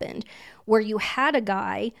has happened, where you had a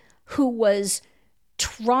guy who was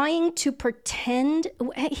trying to pretend,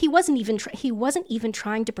 he wasn't even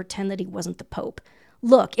trying to pretend that he wasn't the Pope.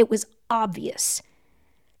 Look, it was obvious.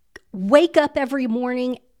 Wake up every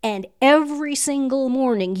morning, and every single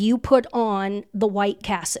morning you put on the white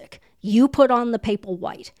cassock. You put on the papal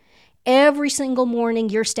white. Every single morning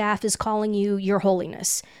your staff is calling you Your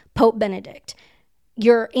Holiness, Pope Benedict.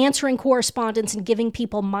 You're answering correspondence and giving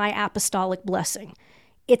people my apostolic blessing.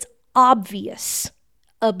 It's obvious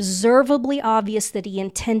observably obvious that he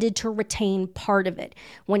intended to retain part of it.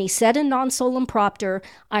 When he said in non solum propter,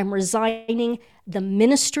 I'm resigning the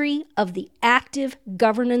ministry of the active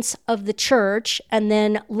governance of the church, and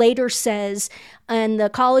then later says, and the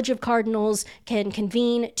College of Cardinals can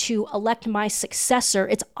convene to elect my successor.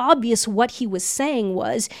 It's obvious what he was saying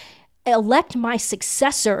was, elect my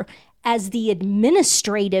successor as the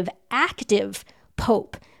administrative active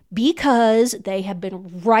pope, because they have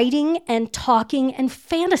been writing and talking and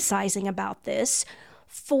fantasizing about this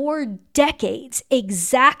for decades.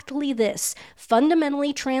 Exactly this,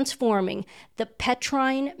 fundamentally transforming the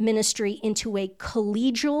Petrine ministry into a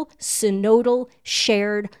collegial, synodal,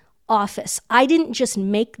 shared office. I didn't just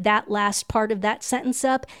make that last part of that sentence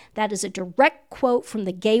up. That is a direct quote from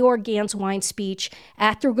the Georg Ganswein speech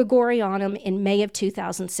at the Gregorianum in May of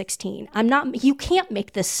 2016. You can't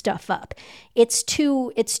make this stuff up. It's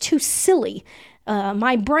too silly.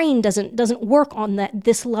 My brain doesn't work on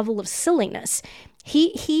this level of silliness.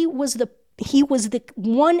 He was the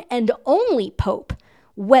one and only pope,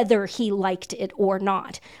 whether he liked it or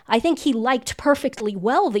not. I think he liked perfectly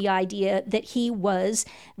well the idea that he was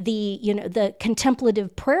the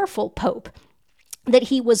contemplative prayerful pope, that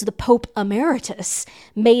he was the Pope Emeritus,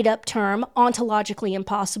 made up term, ontologically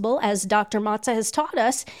impossible, as Dr. Matza has taught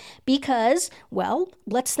us, because, well,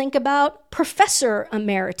 let's think about Professor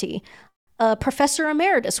Emeriti. Professor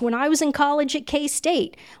Emeritus. When I was in college at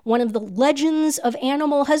K-State, one of the legends of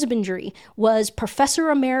animal husbandry was Professor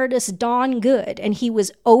Emeritus Don Good, and he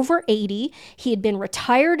was over 80. He had been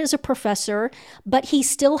retired as a professor, but he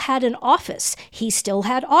still had an office. He still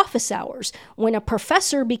had office hours. When a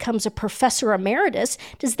professor becomes a Professor Emeritus,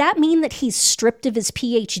 does that mean that he's stripped of his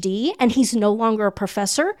PhD and he's no longer a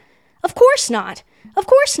professor? Of course not. Of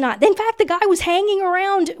course not. In fact, the guy was hanging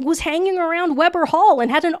around Weber Hall and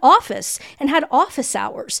had an office and had office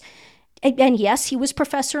hours. And yes, he was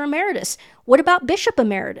Professor Emeritus. What about Bishop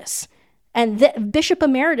Emeritus? And Bishop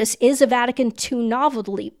Emeritus is a Vatican II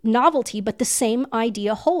novelty, but the same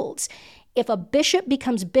idea holds. If a bishop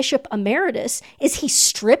becomes Bishop Emeritus, is he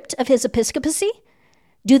stripped of his episcopacy?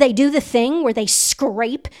 Do they do the thing where they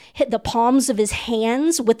hit the palms of his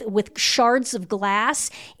hands with shards of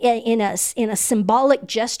glass in a symbolic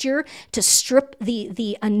gesture to strip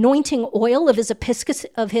the anointing oil of his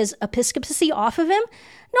episcopacy off of him?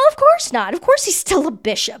 No, of course not. Of course he's still a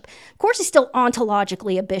bishop. Of course he's still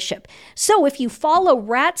ontologically a bishop. So if you follow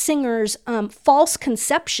Ratzinger's false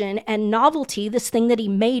conception and novelty, this thing that he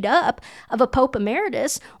made up of a Pope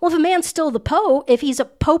Emeritus, well, if a man's still the Pope, if he's a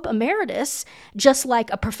Pope Emeritus, just like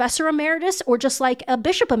a Professor Emeritus or just like a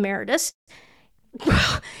Bishop Emeritus,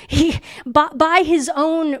 by his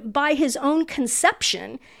own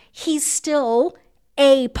conception, he's still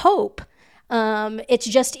a Pope. It's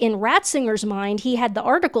just in Ratzinger's mind, he had the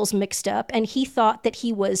articles mixed up and he thought that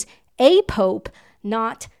he was a pope,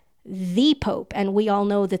 not the pope. And we all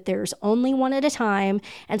know that there's only one at a time.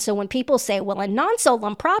 And so when people say, well, in non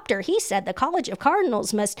solum propter, he said the College of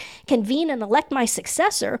Cardinals must convene and elect my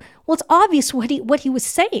successor. Well, it's obvious what he was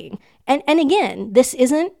saying. And again, this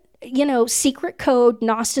isn't, secret code,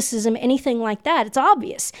 Gnosticism, anything like that. It's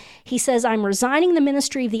obvious. He says, I'm resigning the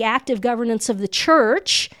ministry of the active governance of the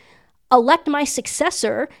church, elect my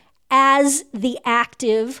successor as the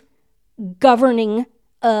active governing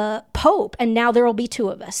pope. And now there will be two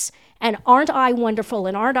of us. And aren't I wonderful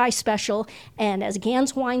and aren't I special? And as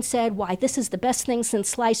Ganswein said, why, this is the best thing since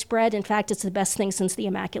sliced bread. In fact, it's the best thing since the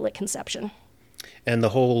Immaculate Conception. And the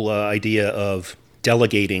whole idea of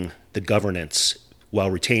delegating the governance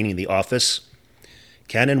while retaining the office,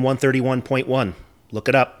 Canon 131.1, look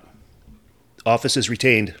it up. Office is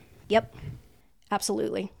retained. Yep,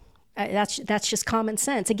 absolutely. That's just common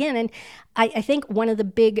sense. Again, and I think one of the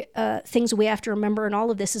big things we have to remember in all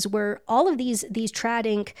of this is where all of these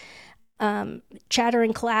trad-inc,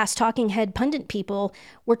 chattering class, talking head pundit people,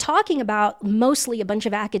 we're talking about mostly a bunch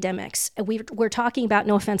of academics. We're talking about,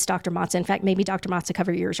 no offense, Dr. Matza. In fact, maybe Dr. Matza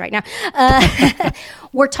cover your ears right now.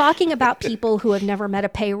 We're talking about people who have never met a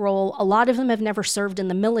payroll. A lot of them have never served in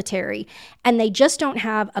the military, and they just don't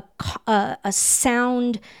have a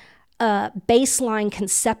sound baseline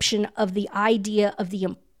conception of the idea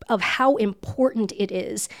of how important it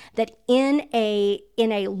is that in a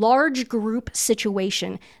large group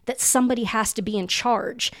situation that somebody has to be in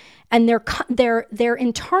charge, and they're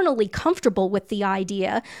internally comfortable with the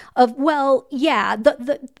idea of, well, yeah,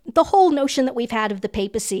 the whole notion that we've had of the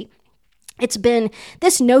papacy. It's been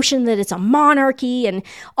this notion that it's a monarchy and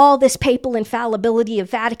all this papal infallibility of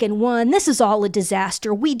Vatican I. This is all a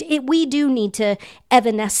disaster. We do need to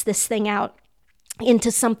evanesce this thing out.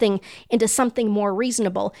 into something more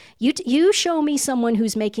reasonable. You show me someone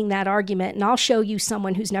who's making that argument, and I'll show you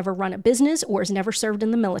someone who's never run a business or has never served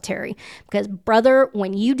in the military. Because, brother,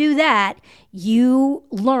 when you do that, you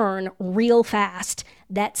learn real fast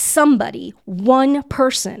that somebody, one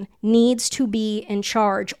person, needs to be in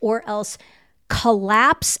charge, or else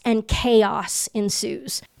collapse and chaos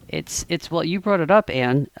ensues. It's well, you brought it up,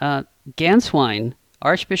 Anne. Ganswein,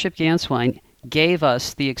 Archbishop Ganswein, gave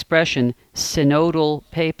us the expression synodal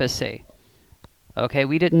papacy. Okay,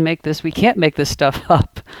 we didn't make this. We can't make this stuff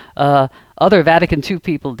up. Other Vatican II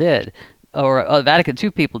people did, or Vatican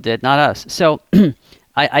II people did, not us. So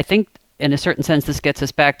I think, in a certain sense, this gets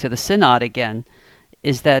us back to the Synod again,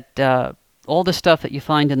 is that all the stuff that you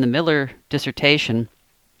find in the Miller dissertation,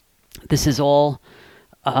 this is all,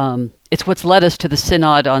 it's what's led us to the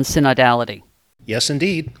Synod on synodality. Yes,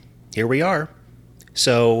 indeed. Here we are.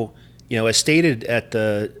 So, as stated at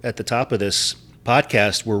the top of this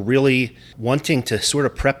podcast, we're really wanting to sort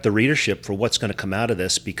of prep the readership for what's going to come out of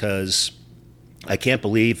this, because I can't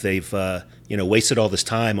believe they've wasted all this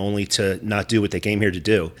time only to not do what they came here to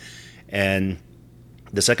do. And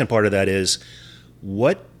the second part of that is,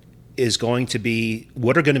 what are going to be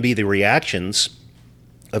the reactions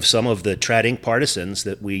of some of the trad partisans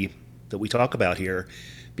that we talk about here?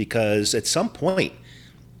 Because at some point,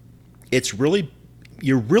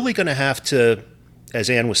 you're really going to have to, as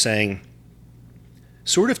Anne was saying,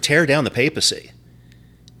 sort of tear down the papacy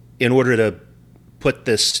in order to put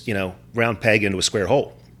this, round peg into a square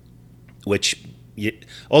hole, which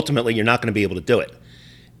ultimately you're not going to be able to do it.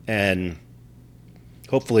 And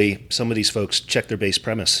hopefully some of these folks check their base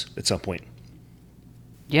premise at some point.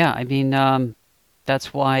 Yeah, I mean,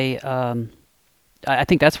 that's why, I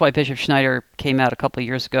think that's why Bishop Schneider came out a couple of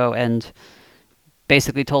years ago and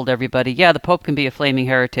basically told everybody, yeah, the Pope can be a flaming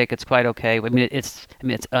heretic. It's quite okay. I mean, it's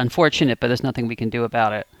unfortunate, but there's nothing we can do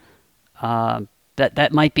about it.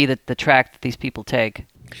 That might be the track that these people take.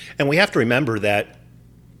 And we have to remember that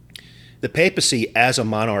the papacy as a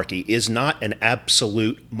monarchy is not an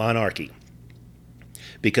absolute monarchy.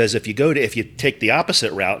 Because if you take the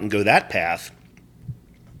opposite route and go that path,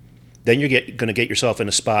 then you're going to get yourself in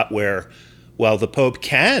a spot where, well, the Pope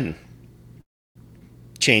can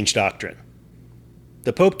change doctrine.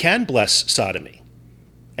 The Pope can bless sodomy.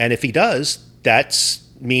 And if he does, that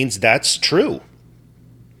means that's true.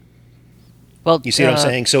 Well, you see what I'm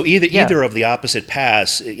saying? So either of the opposite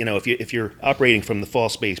paths, if you're operating from the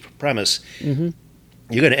false base premise, mm-hmm.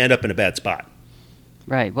 you're going to end up in a bad spot.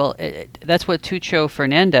 Right. Well, that's what Tucho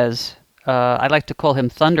Fernandez, I like to call him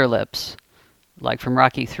Thunderlips, like from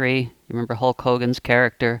Rocky III. You remember Hulk Hogan's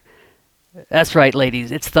character? That's right,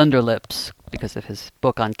 ladies. It's Thunderlips because of his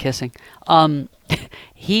book on kissing.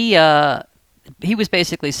 He was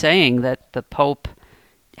basically saying that the Pope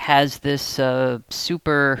has this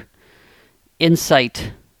super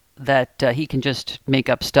insight that he can just make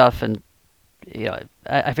up stuff, and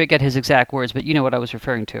I forget his exact words, but you know what I was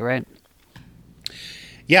referring to, right?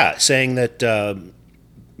 Yeah, saying that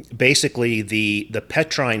basically the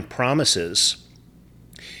Petrine promises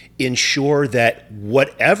ensure that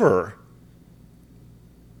whatever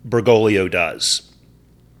Bergoglio does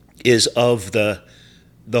is of the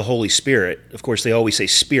Holy Spirit. Of course, they always say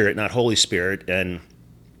Spirit, not Holy Spirit, and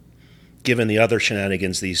given the other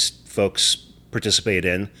shenanigans these folks participate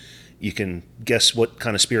in, you can guess what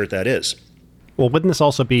kind of spirit that is. Well, wouldn't this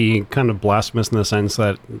also be kind of blasphemous in the sense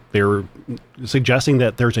that they're suggesting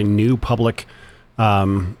that there's a new public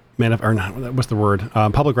public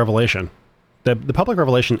revelation? The public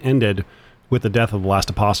revelation ended with the death of the last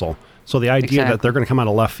apostle. So the idea that they're going to come out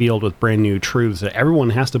of left field with brand new truths that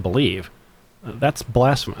everyone has to believe, that's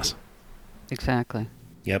blasphemous. Exactly.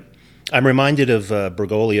 Yep. I'm reminded of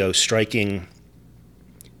Bergoglio striking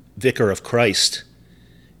Vicar of Christ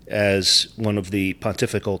as one of the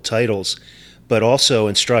pontifical titles, but also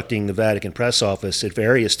instructing the Vatican Press Office at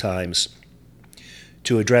various times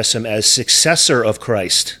to address him as successor of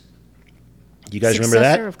Christ. You guys remember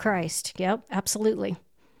that? Successor of Christ. Yep, absolutely.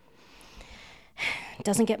 It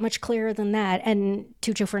doesn't get much clearer than that. And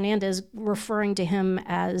Tucho Fernandez referring to him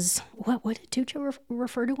as, what did Tucho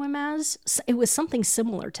refer to him as? It was something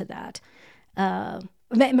similar to that.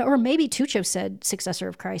 Or maybe Tucho said successor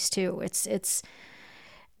of Christ too. It's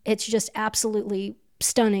just absolutely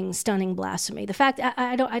stunning blasphemy. The fact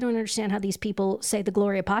I don't understand how these people say the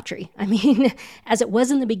Gloria Patri. I mean, as it was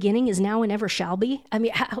in the beginning, is now and ever shall be. I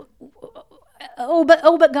mean,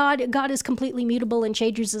 but God is completely mutable and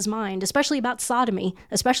changes his mind, especially about sodomy,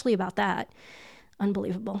 especially about that.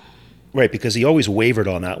 Unbelievable. Right, because he always wavered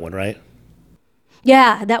on that one, right?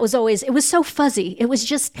 Yeah, that was always, it was so fuzzy. It was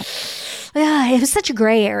just, it was such a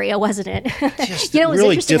gray area, wasn't it? Just It was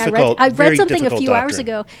really interesting. difficult. I read very something a difficult few hours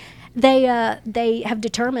doctrine. ago. They have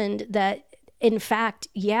determined that, in fact,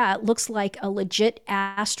 it looks like a legit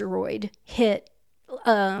asteroid hit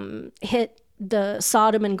the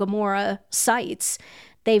Sodom and Gomorrah sites.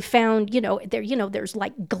 They've found, there's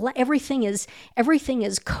like everything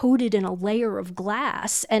is coated in a layer of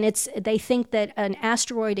glass, and they think that an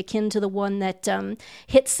asteroid akin to the one that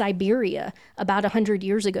hit Siberia about 100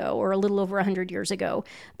 years ago, or a little over 100 years ago.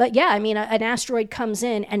 But yeah, I mean, an asteroid comes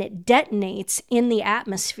in and it detonates in the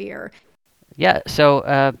atmosphere. Yeah,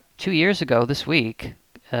 so 2 years ago this week,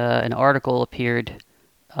 an article appeared,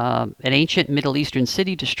 an ancient Middle Eastern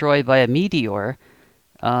city destroyed by a meteor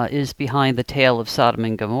is behind the tale of Sodom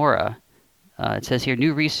and Gomorrah. It says here,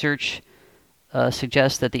 new research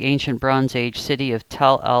suggests that the ancient Bronze Age city of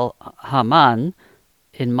Tal al-Haman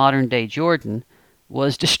in modern-day Jordan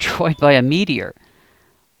was destroyed by a meteor.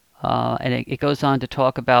 And it goes on to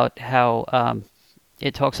talk about how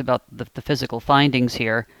it talks about the physical findings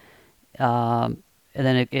here. And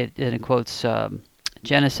then it quotes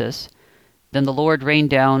Genesis. Then the Lord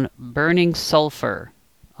rained down burning sulfur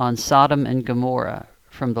on Sodom and Gomorrah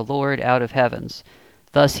from the Lord out of heavens.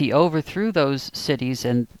 Thus he overthrew those cities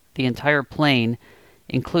and the entire plain,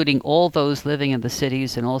 including all those living in the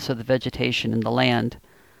cities and also the vegetation in the land.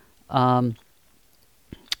 The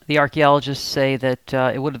archaeologists say that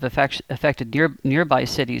it would have affected nearby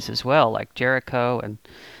cities as well, like Jericho. And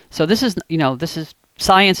so this is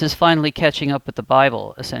science is finally catching up with the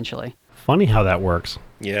Bible, essentially. Funny how that works.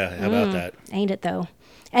 Yeah, how about that? Ain't it though?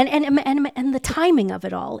 And the timing of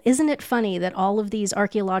it all. Isn't it funny that all these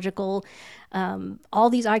archaeological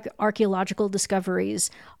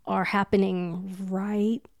discoveries are happening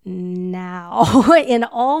right now? In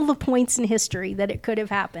all the points in history that it could have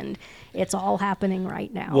happened, it's all happening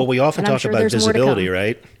right now. Well, we often talk about visibility,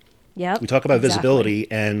 right? Yeah. We talk about visibility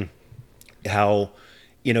and how,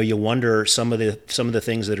 you wonder some of the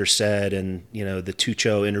things that are said, and the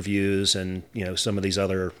Tucho interviews, and some of these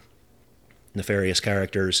other nefarious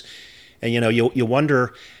characters, and you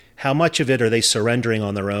wonder how much of it are they surrendering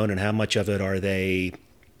on their own, and how much of it are they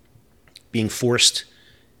being forced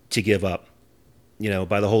to give up,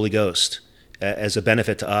 by the Holy Ghost as a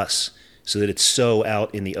benefit to us, so that it's so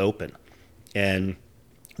out in the open. And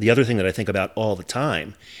the other thing that I think about all the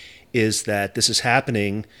time is that this is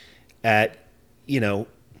happening at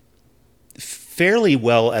fairly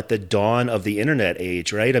well at the dawn of the internet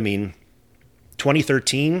age, right? I mean,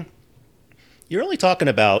 2013, you're only talking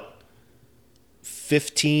about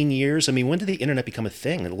 15 years. I mean, when did the internet become a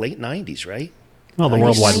thing? In the late 90s, right? Well, the 90s.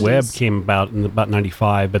 World Wide Web came about in about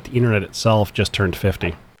 95, but the internet itself just turned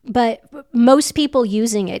 50. But most people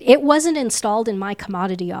using it wasn't installed in my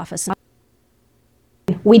commodity office.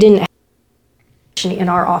 We didn't have it in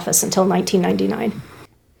our office until 1999.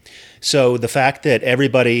 So the fact that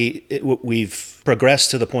we've progressed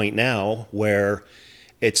to the point now where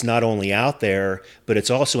it's not only out there, but it's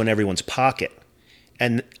also in everyone's pocket.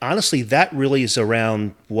 And honestly, that really is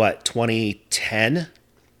around, 2010?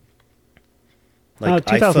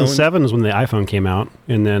 2007 is when the iPhone came out,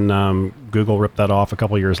 and then Google ripped that off a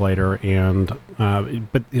couple years later. And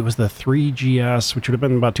but it was the 3GS, which would have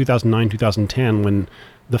been about 2009, 2010, when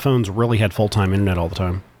the phones really had full-time internet all the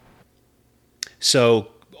time. So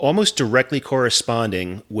almost directly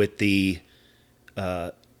corresponding with the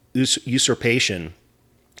usurpation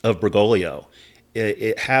of Bergoglio,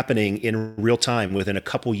 it happening in real time within a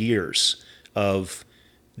couple years of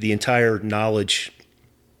the entire knowledge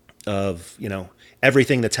of,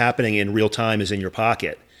 everything that's happening in real time is in your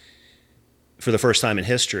pocket for the first time in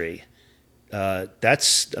history.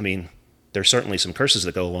 There's certainly some curses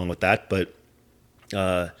that go along with that, but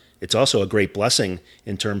it's also a great blessing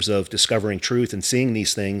in terms of discovering truth and seeing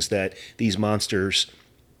these things that these monsters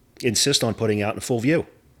insist on putting out in full view.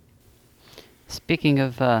 Speaking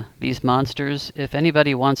of these monsters, if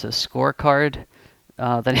anybody wants a scorecard,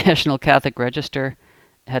 the National Catholic Register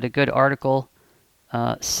had a good article,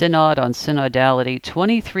 Synod on Synodality,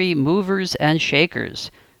 23 Movers and Shakers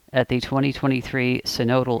at the 2023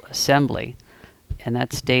 Synodal Assembly. And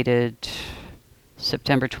that's dated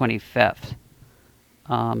September 25th.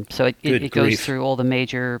 So it goes through all the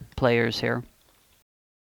major players here.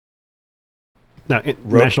 Now,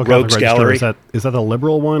 National Catholic Register, is that the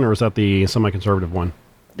liberal one, or is that the semi-conservative one?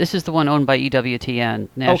 This is the one owned by EWTN,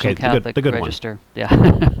 National Catholic the good Register. One.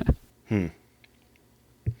 Yeah.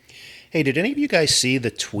 Hey, did any of you guys see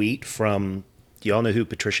the tweet from, do y'all know who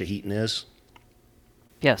Patricia Heaton is?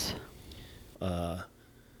 Yes.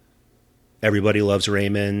 Everybody Loves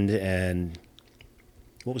Raymond, and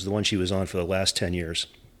what was the one she was on for the last 10 years?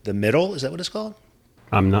 The Middle, is that what it's called?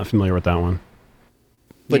 I'm not familiar with that one.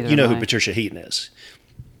 But Neither you know am who I. Patricia Heaton is.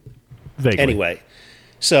 Vaguely. Anyway,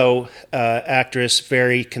 so actress,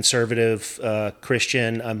 very conservative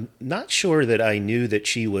Christian. I'm not sure that I knew that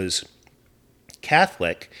she was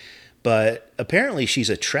Catholic, but apparently she's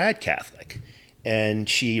a trad Catholic. And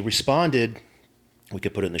she responded, we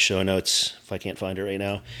could put it in the show notes if I can't find it right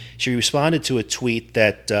now. She responded to a tweet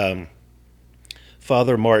that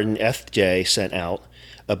Father Martin F.J. sent out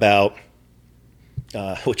about,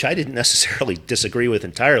 which I didn't necessarily disagree with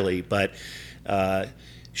entirely, but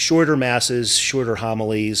shorter masses, shorter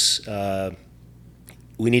homilies.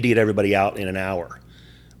 We need to get everybody out in an hour,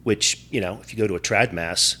 which, if you go to a trad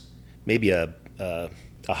mass, maybe a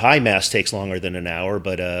high mass takes longer than an hour,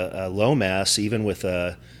 but a low mass, even with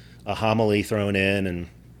a homily thrown in and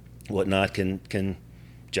whatnot, can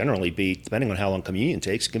generally be, depending on how long communion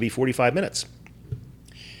takes, it can be 45 minutes.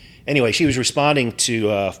 Anyway, she was responding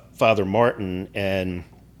to Father Martin and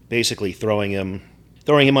basically throwing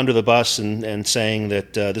him under the bus and saying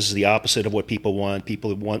that this is the opposite of what people want.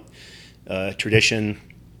 People want tradition.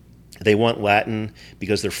 They want Latin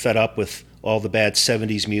because they're fed up with all the bad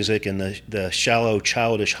 70s music and the shallow,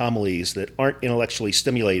 childish homilies that aren't intellectually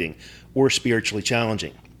stimulating or spiritually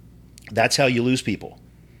challenging. That's how you lose people.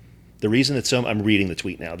 The reason that I'm reading the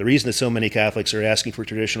tweet now, the reason that so many Catholics are asking for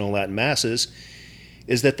traditional Latin masses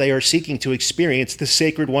is that they are seeking to experience the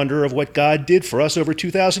sacred wonder of what God did for us over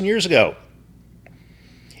 2,000 years ago.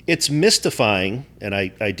 It's mystifying, and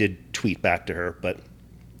I did tweet back to her, but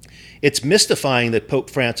it's mystifying that Pope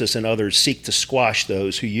Francis and others seek to squash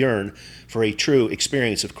those who yearn for a true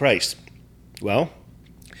experience of Christ. Well,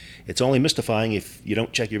 it's only mystifying if you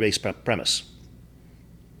don't check your base premise,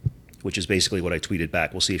 which is basically what I tweeted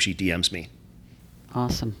back. We'll see if she DMs me.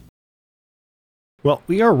 Awesome. Well,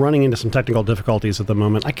 we are running into some technical difficulties at the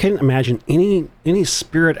moment. I can't imagine any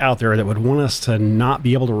spirit out there that would want us to not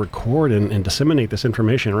be able to record and disseminate this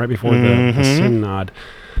information right before the Synod.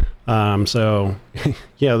 So,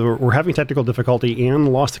 yeah, we're having technical difficulty. Anne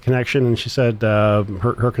lost the connection, and she said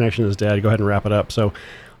her connection is dead. Go ahead and wrap it up. So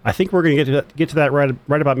I think we're going to get to that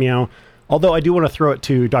right about meow. Although I do want to throw it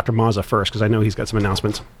to Dr. Mazza first, because I know he's got some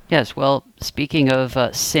announcements. Yes, well, speaking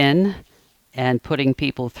of sin and putting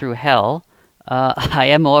people through hell, I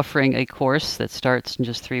am offering a course that starts in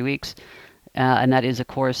just 3 weeks, and that is a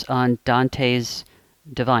course on Dante's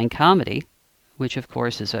Divine Comedy, which, of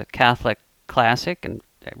course, is a Catholic classic and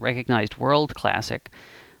a recognized world classic,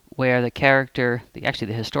 where the character, the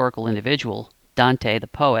historical individual, Dante, the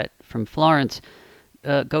poet from Florence,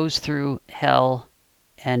 goes through hell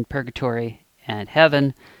and purgatory and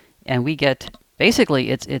heaven, and we get,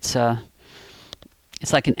 basically, it's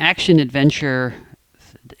like an action adventure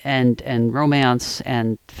and romance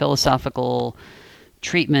and philosophical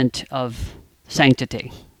treatment of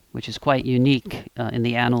sanctity, which is quite unique in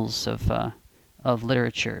the annals of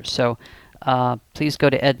literature. So please go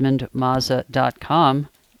to edmundmazza.com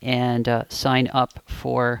and sign up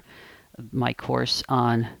for my course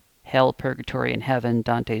on Hell, Purgatory, and Heaven,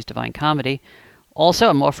 Dante's Divine Comedy. Also,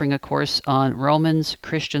 I'm offering a course on Romans,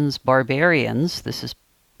 Christians, Barbarians. This is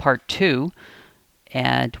part 2,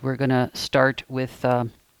 and we're going to start with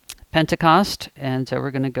Pentecost, and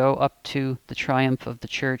we're going to go up to the triumph of the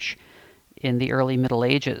church in the early Middle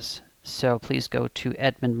Ages. So please go to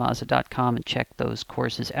edmundmazza.com and check those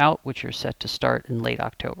courses out, which are set to start in late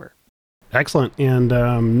October. Excellent. And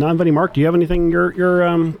Non-Vetty Mark, do you have anything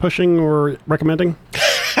you're pushing or recommending?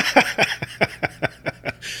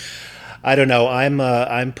 I don't know.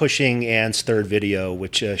 I'm pushing Anne's third video,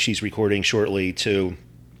 which she's recording shortly, to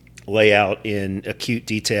lay out in acute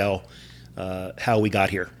detail how we got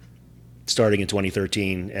here, starting in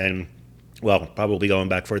 2013, and, well, probably going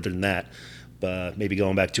back further than that, maybe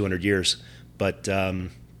going back 200 years. But,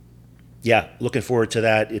 yeah, looking forward to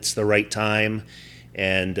that. It's the right time,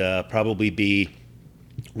 and probably be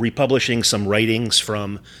republishing some writings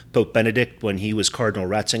from Pope Benedict when he was Cardinal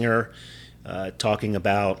Ratzinger, talking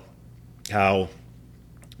about how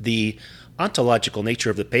the ontological nature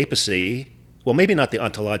of the papacy, well, maybe not the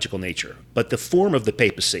ontological nature, but the form of the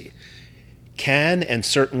papacy can and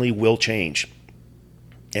certainly will change.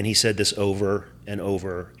 And he said this over and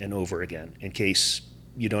over and over again, in case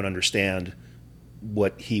you don't understand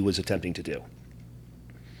what he was attempting to do.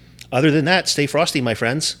 Other than that, stay frosty, my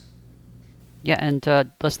friends. Yeah, and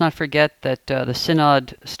let's not forget that the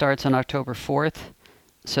Synod starts on October 4th.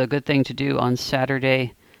 So a good thing to do on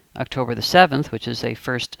Saturday, October the 7th, which is a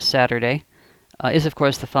first Saturday, is, of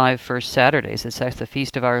course, the 5 first Saturdays. It's the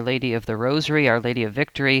Feast of Our Lady of the Rosary, Our Lady of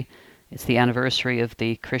Victory. It's the anniversary of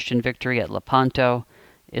the Christian victory at Lepanto.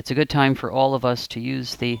 It's a good time for all of us to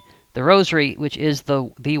use the Rosary, which is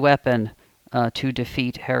the weapon to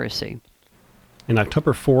defeat heresy. And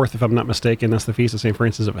October 4th, if I'm not mistaken, that's the Feast of St.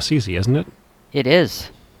 Francis of Assisi, isn't it? It is.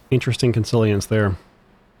 Interesting consilience there.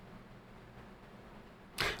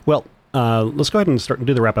 Well, let's go ahead and start and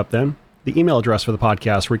do the wrap-up then. The email address for the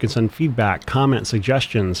podcast where you can send feedback, comments,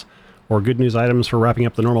 suggestions, or good news items for wrapping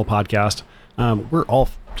up the normal podcast. We're all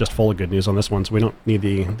just full of good news on this one, so we don't need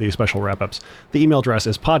the special wrap-ups. The email address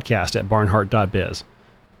is podcast@barnhardt.biz.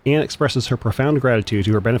 Anne expresses her profound gratitude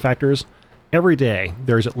to her benefactors. Every day,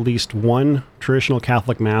 there's at least one traditional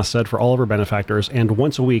Catholic Mass said for all of her benefactors, and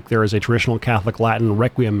once a week, there is a traditional Catholic Latin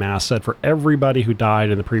Requiem Mass said for everybody who died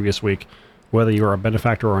in the previous week, whether you are a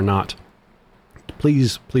benefactor or not.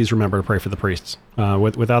 Please remember to pray for the priests.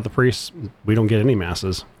 Without the priests, we don't get any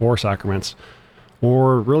Masses or sacraments,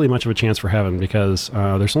 or really much of a chance for heaven, because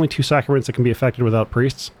there's only 2 sacraments that can be effected without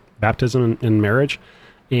priests, baptism and marriage,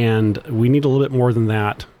 and we need a little bit more than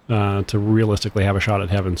that to realistically have a shot at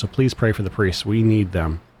heaven. So please pray for the priests. We need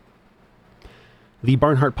them. The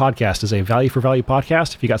Barnhardt Podcast is a value for value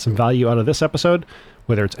podcast. If you got some value out of this episode,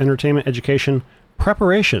 whether it's entertainment, education,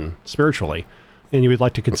 preparation spiritually, and you would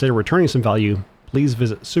like to consider returning some value, please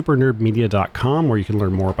visit supernerdmedia.com where you can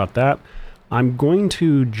learn more about that. I'm going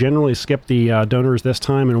to generally skip the donors this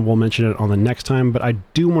time, and we'll mention it on the next time, but I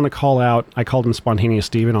do want to call out, I called him Spontaneous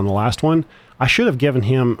Steven on the last one. I should have given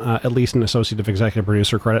him at least an associate executive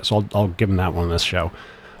producer credit, so I'll give him that one on this show.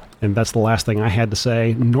 And that's the last thing I had to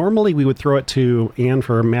say. Normally, we would throw it to Anne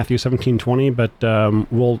for Matthew 17:20, but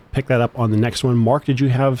we'll pick that up on the next one. Mark, did you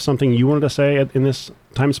have something you wanted to say in this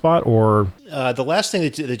time spot, or? The last thing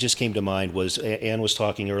that just came to mind was Anne was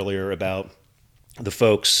talking earlier about the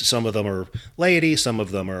folks, some of them are laity, some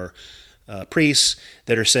of them are priests,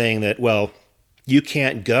 that are saying that, well, you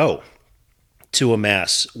can't go to a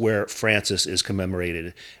Mass where Francis is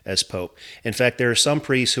commemorated as Pope. In fact, there are some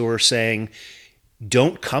priests who are saying,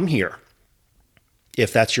 don't come here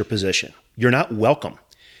if that's your position. You're not welcome.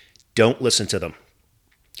 Don't listen to them.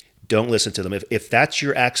 Don't listen to them. If that's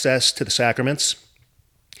your access to the sacraments,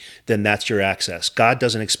 then that's your access. God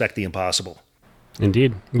doesn't expect the impossible.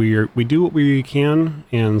 Indeed. We do what we can,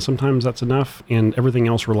 and sometimes that's enough, and everything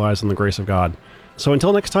else relies on the grace of God. So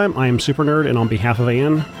until next time, I am Super Nerd, and on behalf of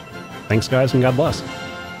Anne, thanks guys, and God bless.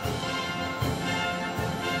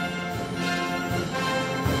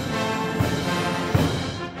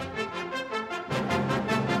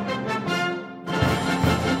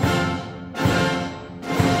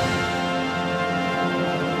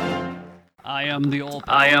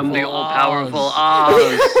 I am the all-powerful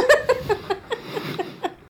Oz.